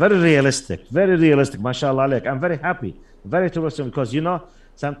 MashaAllah. Very realistic, MashaAllah. I'm very happy, very interesting because,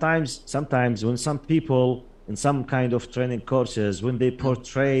 sometimes when some people in some kind of training courses, when they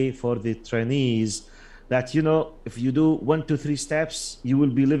portray for the trainees that, if you do 1, 2, 3 steps, you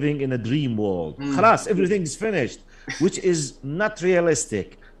will be living in a dream world. Khalas, everything is finished, which is not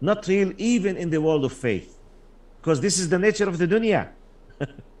realistic, not real even in the world of faith, because this is the nature of the dunya.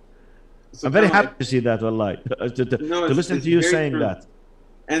 I'm very happy to see that, wallahi, to listen to you saying that.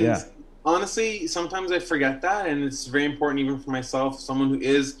 And honestly, sometimes I forget that, and it's very important even for myself, someone who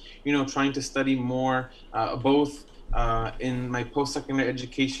is, trying to study more, both in my post-secondary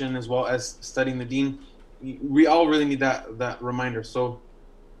education as well as studying the deen. We all really need that reminder. So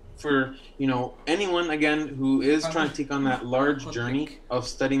for, anyone, again, who is trying to take on that large journey of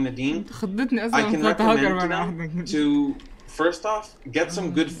studying the deen, I can recommend to them to, first off, get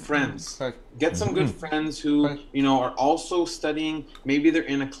some good friends. Get some good friends who, are also studying. Maybe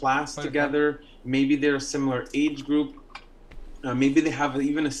they're in a class together. Maybe they're a similar age group. Maybe they have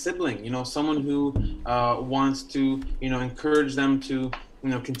even a sibling, someone who wants to, encourage them to,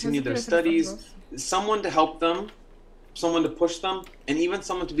 continue their studies. Someone to help them, someone to push them, and even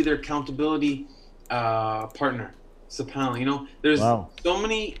someone to be their accountability partner. SubhanAllah, there's so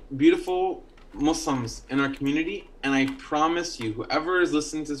many beautiful Muslims in our community, and I promise you, whoever is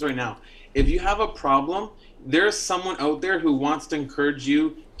listening to this right now, if you have a problem, there's someone out there who wants to encourage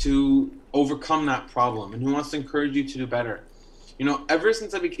you to overcome that problem and who wants to encourage you to do better. You know, ever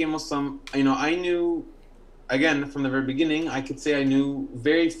since I became Muslim, you know, I knew, again, from the very beginning, I could say I knew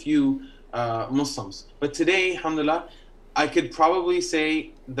very few Muslims. But today, alhamdulillah, I could probably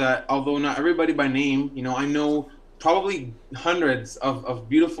say that although not everybody by name, you know, I know probably hundreds of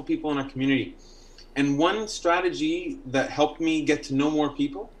beautiful people in our community. And one strategy that helped me get to know more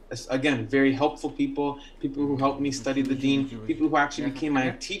people, again, very helpful people, people who helped me study the deen, people who actually became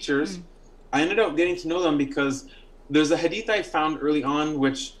my teachers, I ended up getting to know them because there's a hadith I found early on,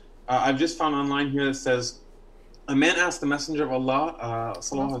 which I've just found online here, that says, a man asked the Messenger of Allah,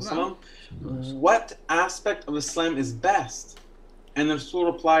 sallallahu alaihi wasallam, what aspect of Islam is best? And the Rasul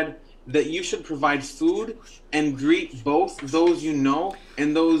replied, that you should provide food and greet both those you know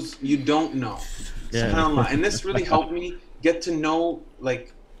and those you don't know. Yeah. SubhanAllah. And this really helped me get to know,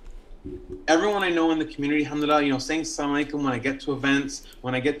 like, everyone I know in the community, alhamdulillah, you know, saying Assalamu alaikum when I get to events,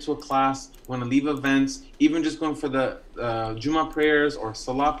 when I get to a class, when I leave events, even just going for the Jummah prayers or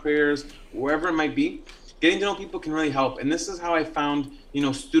Salah prayers, wherever it might be. Getting to know people can really help. And this is how I found, you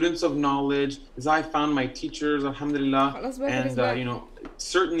know, students of knowledge. This is how I found my teachers, alhamdulillah. And, you know,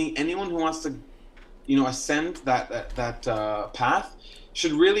 certainly anyone who wants to, you know, ascend that path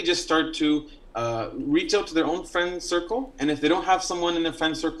should really just start to reach out to their own friend circle. And if they don't have someone in their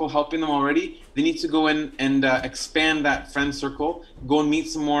friend circle helping them already, they need to go in and expand that friend circle, go and meet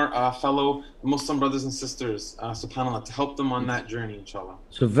some more fellow Muslim brothers and sisters, subhanAllah, to help them on that journey, inshallah.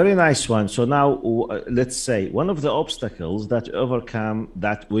 So very nice one. So now let's say one of the obstacles that you overcome,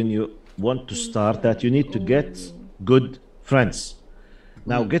 that when you want to start, that you need to get good friends.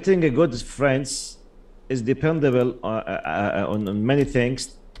 Now getting a good friends is dependable on many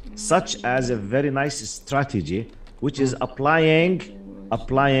things, such as a very nice strategy, which is applying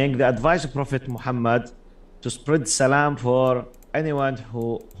the advice of Prophet Muhammad to spread salam for anyone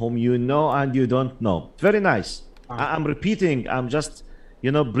whom you know and you don't know. Very nice. I'm repeating, I'm just,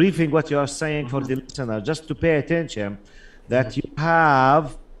 you know, briefing what you are saying for the listener, just to pay attention that you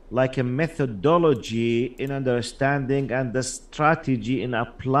have like a methodology in understanding and the strategy in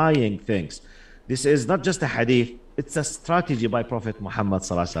applying things. This is not just a hadith, it's a strategy by Prophet Muhammad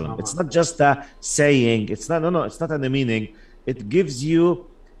sallallahu alaihi wasallam. It's not just a saying, it's not a meaning. It gives you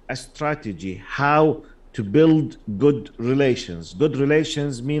a strategy how to build good relations. Good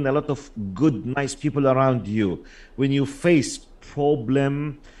relations mean a lot of good, nice people around you. When you face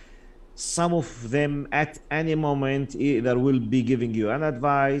problem, some of them at any moment either will be giving you an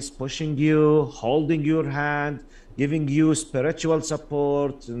advice, pushing you, holding your hand, giving you spiritual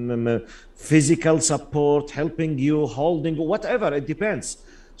support, physical support, helping you, holding, whatever, it depends.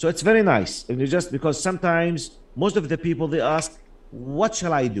 So it's very nice. And just because sometimes most of the people, they ask, what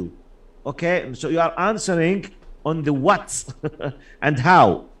shall I do? Okay, so you are answering on the what and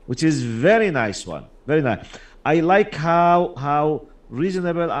how, which is very nice one. Very nice. I like how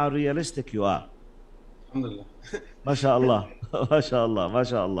reasonable and realistic you are. Alhamdulillah. MashaAllah. MashaAllah.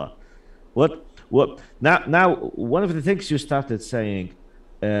 MashaAllah. What now one of the things you started saying,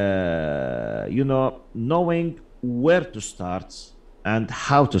 you know, knowing where to start and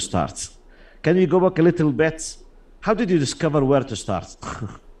how to start. Can you go back a little bit? How did you discover where to start?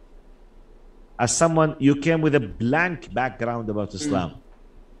 As someone, you came with a blank background about Islam.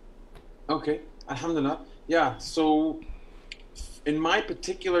 Okay, alhamdulillah. Yeah, so in my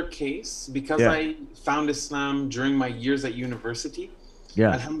particular case, because I found Islam during my years at university,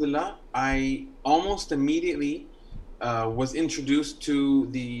 alhamdulillah, I almost immediately was introduced to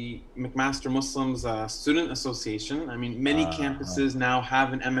the McMaster Muslims Student Association. I mean, many campuses now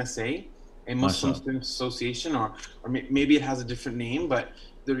have an MSA, a Muslim Student Association, or maybe it has a different name, but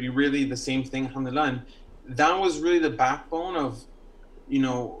they're really the same thing, alhamdulillah. And that was really the backbone of, you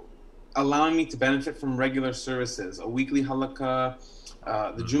know, allowing me to benefit from regular services, a weekly halaqah,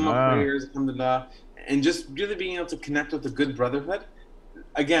 the Jummah prayers, alhamdulillah, and just really being able to connect with a good brotherhood.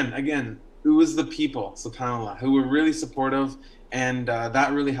 Again, it was the people, subhanAllah, who were really supportive, and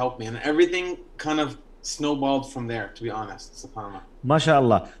that really helped me. And everything kind of snowballed from there, to be honest, subhanAllah.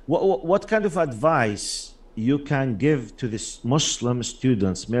 MashaAllah. What kind of advice you can give to these Muslim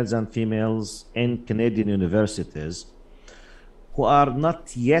students, males and females, in Canadian universities who are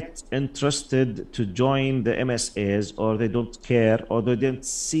not yet interested to join the MSAs, or they don't care, or they didn't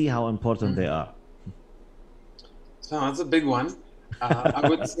see how important they are? So that's a big one. I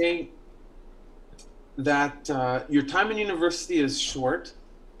would say that your time in university is short,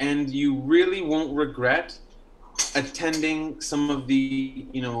 and you really won't regret attending some of the,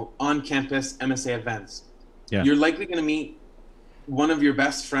 you know, on-campus MSA events. Yeah. You're likely going to meet one of your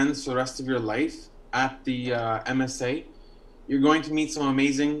best friends for the rest of your life at the MSA. You're going to meet some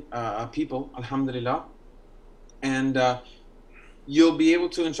amazing people, alhamdulillah. And you'll be able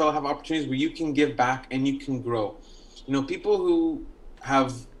to, inshallah, have opportunities where you can give back and you can grow. You know, people who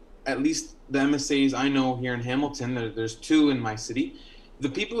have, at least the MSAs I know here in Hamilton, there's 2 in my city. The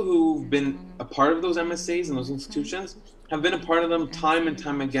people who've been a part of those MSAs and those institutions have been a part of them time and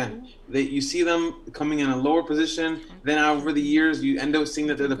time again. You see them coming in a lower position, then over the years you end up seeing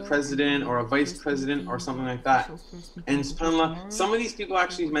that they're the president or a vice president or something like that. And subhanAllah, some of these people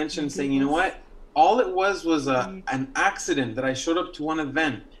actually mentioned saying, you know what, all it was an accident that I showed up to one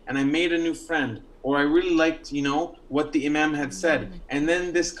event and I made a new friend, or I really liked, you know, what the Imam had said. And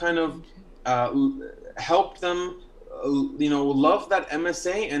then this kind of helped them, you know, love that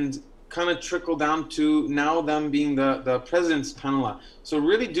MSA and kind of trickle down to now them being the presidents, subhanAllah. So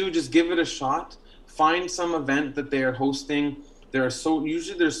really do just give it a shot. Find some event that they are hosting.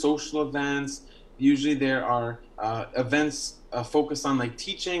 Usually there's social events. Usually there are events focused on like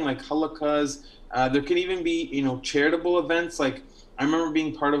teaching, like halakas. There can even be, you know, charitable events. Like I remember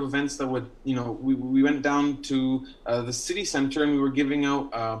being part of events that would, you know, we went down to the city center and we were giving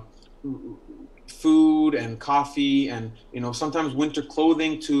out food and coffee and, you know, sometimes winter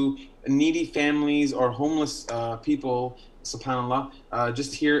clothing to needy families or homeless people, subhanAllah,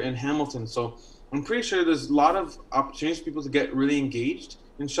 just here in Hamilton. So I'm pretty sure there's a lot of opportunities for people to get really engaged,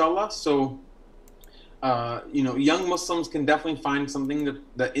 inshallah. So, you know, young Muslims can definitely find something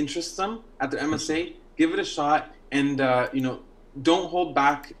that interests them at their MSA, give it a shot, and, you know, don't hold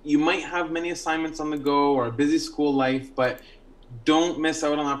back. You might have many assignments on the go or a busy school life, but don't miss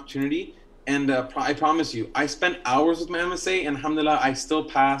out on opportunity. And I promise you, I spent hours with my MSA, and alhamdulillah, I still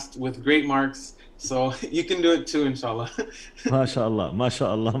passed with great marks. So you can do it too, inshallah. MashaAllah,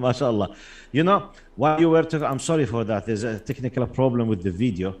 MashaAllah, MashaAllah. You know, while you were talking, I'm sorry for that. There's a technical problem with the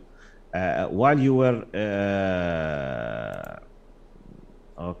video. While you were,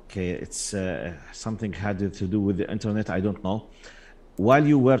 okay, it's something had to do with the internet, I don't know. While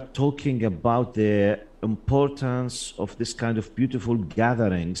you were talking about the importance of this kind of beautiful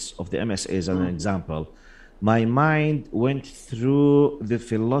gatherings of the MSA as an example, my mind went through the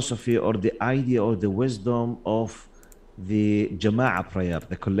philosophy or the idea or the wisdom of the Jama'ah prayer,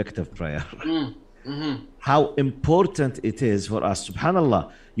 the collective prayer. How important it is for us.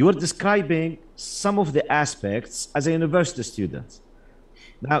 Subhanallah, you were describing some of the aspects as a university student.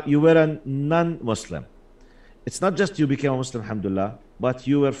 Now, you were a non-Muslim. It's not just you became a Muslim, alhamdulillah, but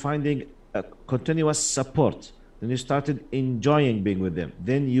you were finding a continuous support. Then you started enjoying being with them.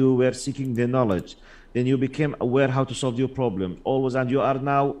 Then you were seeking the knowledge. Then you became aware how to solve your problem. Always, and you are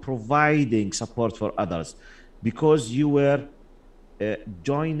now providing support for others because you were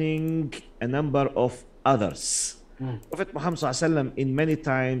joining a number of others. Prophet Muhammad ﷺ, in many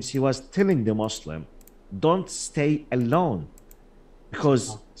times, he was telling the Muslim, don't stay alone.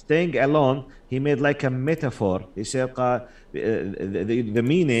 Because staying alone, he made like a metaphor. He said, the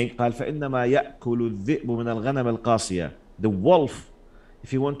meaning, قال فإنما يأكل الذئب من الغنم القاسية. The wolf,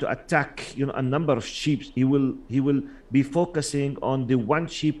 if he want to attack, you know, a number of sheep, he will be focusing on the one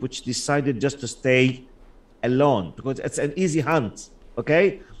sheep which decided just to stay alone because it's an easy hunt.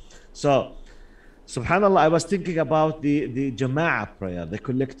 Okay, so subhanallah, I was thinking about the Jama'ah prayer, the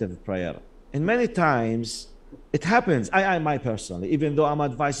collective prayer, and many times it happens. I personally, even though I'm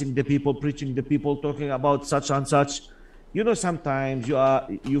advising the people, preaching the people, talking about such and such, you know, sometimes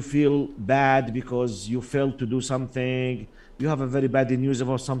you feel bad because you failed to do something. You have a very bad news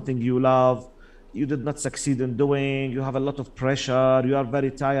about something you love. You did not succeed in doing. You have a lot of pressure. You are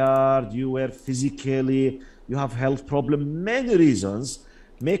very tired. You were physically, you have health problem. Many reasons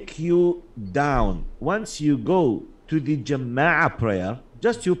make you down. Once you go to the Jama'ah prayer,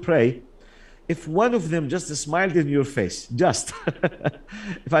 just you pray. If one of them just smiled in your face, just.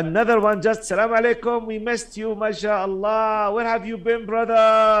 If another one just, Salam alaikum, we missed you, mashallah. Where have you been,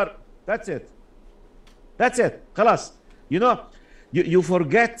 brother? That's it. That's it. Khalas. You know, you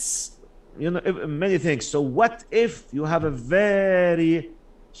forget, you know, many things. So what if you have a very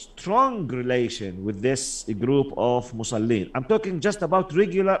strong relation with this group of musallin? I'm talking just about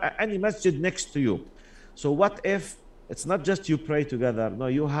regular, any masjid next to you. So what if it's not just you pray together? No,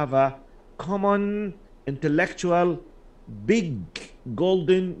 you have a common, intellectual, big,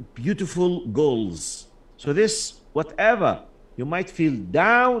 golden, beautiful goals. So this, whatever you might feel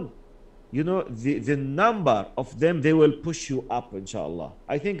down, you know, the number of them, they will push you up, inshallah.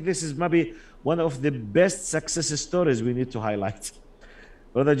 I think this is maybe one of the best success stories we need to highlight.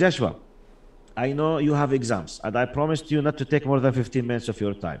 Brother Joshua, I know you have exams, and I promised you not to take more than 15 minutes of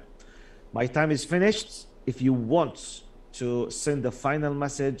your time. My time is finished. If you want to send a final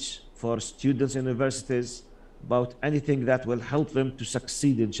message for students in universities about anything that will help them to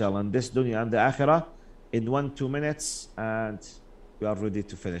succeed, inshallah, in this dunya and the akhirah, in 1-2 minutes, and we are ready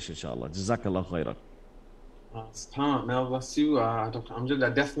to finish, inshallah. Jazakallah khairan. SubhanAllah, may Allah bless you, Dr. Amjad. I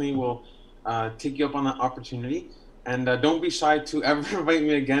definitely will take you up on that opportunity. And don't be shy to ever invite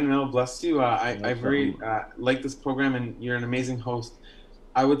me again. May Allah bless you. I very like this program, and you're an amazing host.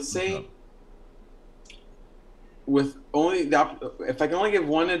 I would say, with only if I can only give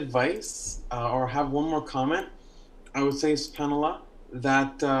one advice or have one more comment, I would say, SubhanAllah,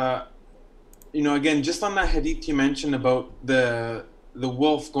 that again, just on that hadith you mentioned about the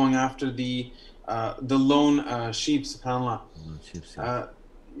wolf going after the lone sheep, SubhanAllah.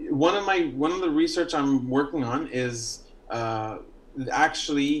 One of the research I'm working on is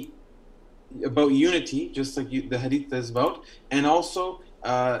actually about unity, just like the hadith is about, and also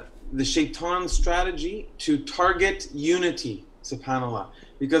the shaitan's strategy to target unity, SubhanAllah.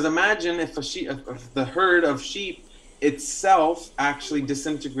 Because imagine if the herd of sheep itself actually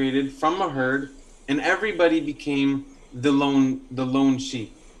disintegrated from a herd, and everybody became the lone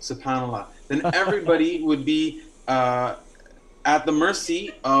sheep, SubhanAllah. Then everybody would be at the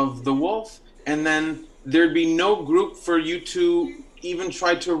mercy of the wolf, and then there'd be no group for you to even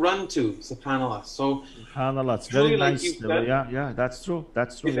try to run to, SubhanAllah. So SubhanAllah, it's very nice. Yeah, that's true.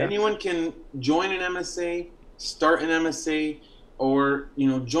 If anyone can join an MSA, start an MSA, or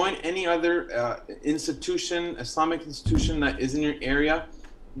join any other institution, Islamic institution that is in your area,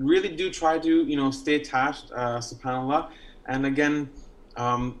 really do try to stay attached, SubhanAllah. And again,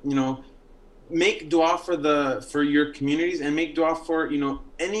 make dua for your communities, and make dua for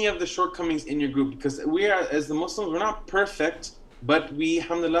any of the shortcomings in your group, because we are, as the Muslims, we're not perfect, but we,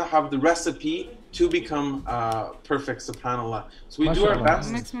 alhamdulillah, have the recipe to become perfect, SubhanAllah. So we do our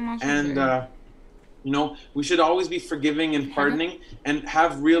best, and we should always be forgiving and pardoning, and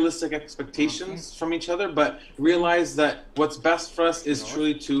have realistic expectations from each other, but realize that what's best for us is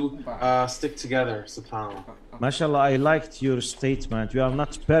truly to stick together, SubhanAllah. MashaAllah, I liked your statement. We are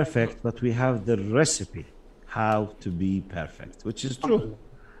not perfect, but we have the recipe how to be perfect, which is true.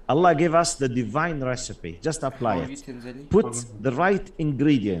 Allah gave us the divine recipe. Just apply it. Put the right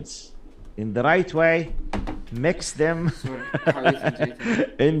ingredients in the right way, mix them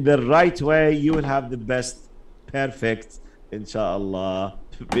in the right way. You will have the best, perfect, inshallah.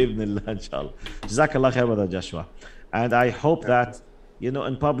 Inshallah. Jazakallah khair, Brother Joshua. And I hope that,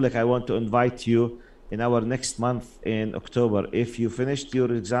 in public, I want to invite you in our next month in October, if you finished your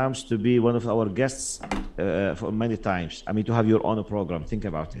exams, to be one of our guests for many times. I mean, to have your own program. Think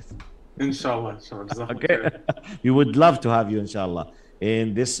about it. Inshallah. Okay. We would love to have you, inshallah,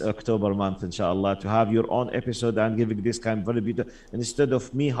 in this October month, inshallah, to have your own episode and giving this kind of very beautiful. Instead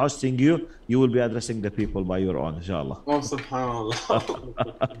of me hosting you, you will be addressing the people by your own, inshallah. Oh,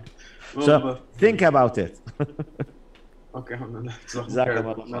 subhanallah. So think about it. Okay,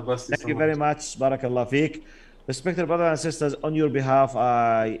 thank you very much. Barakallah feek. Respected brothers and sisters, on your behalf,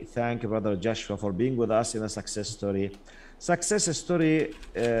 I thank Brother Joshua for being with us in a success story. Success story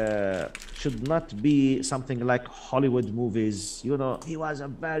should not be something like Hollywood movies. He was a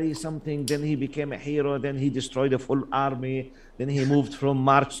very something, then he became a hero, then he destroyed a full army, then he moved from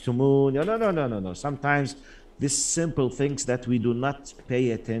Mars to moon. No. Sometimes these simple things that we do not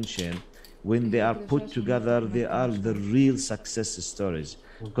pay attention, when they are put together, they are the real success stories.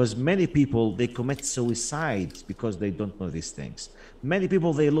 Because many people, they commit suicide because they don't know these things. Many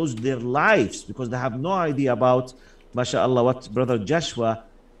people, they lose their lives because they have no idea about, mashallah, what Brother Joshua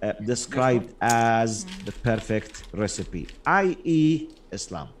described as the perfect recipe, i.e.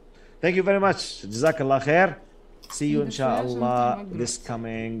 Islam. Thank you very much. Jazakallah khair. See you, inshallah, this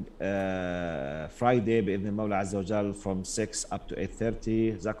coming Friday, بإذن Mawla Azza wa Jal, from 6 up to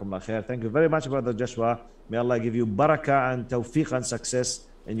 8:30. Jazakumullah khair. Thank you very much, Brother Joshua. May Allah give you barakah and tawfiq and success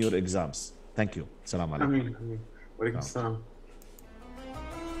in your exams. Thank you. Assalamu alaikum. Ameen. Wa alaikum assalam.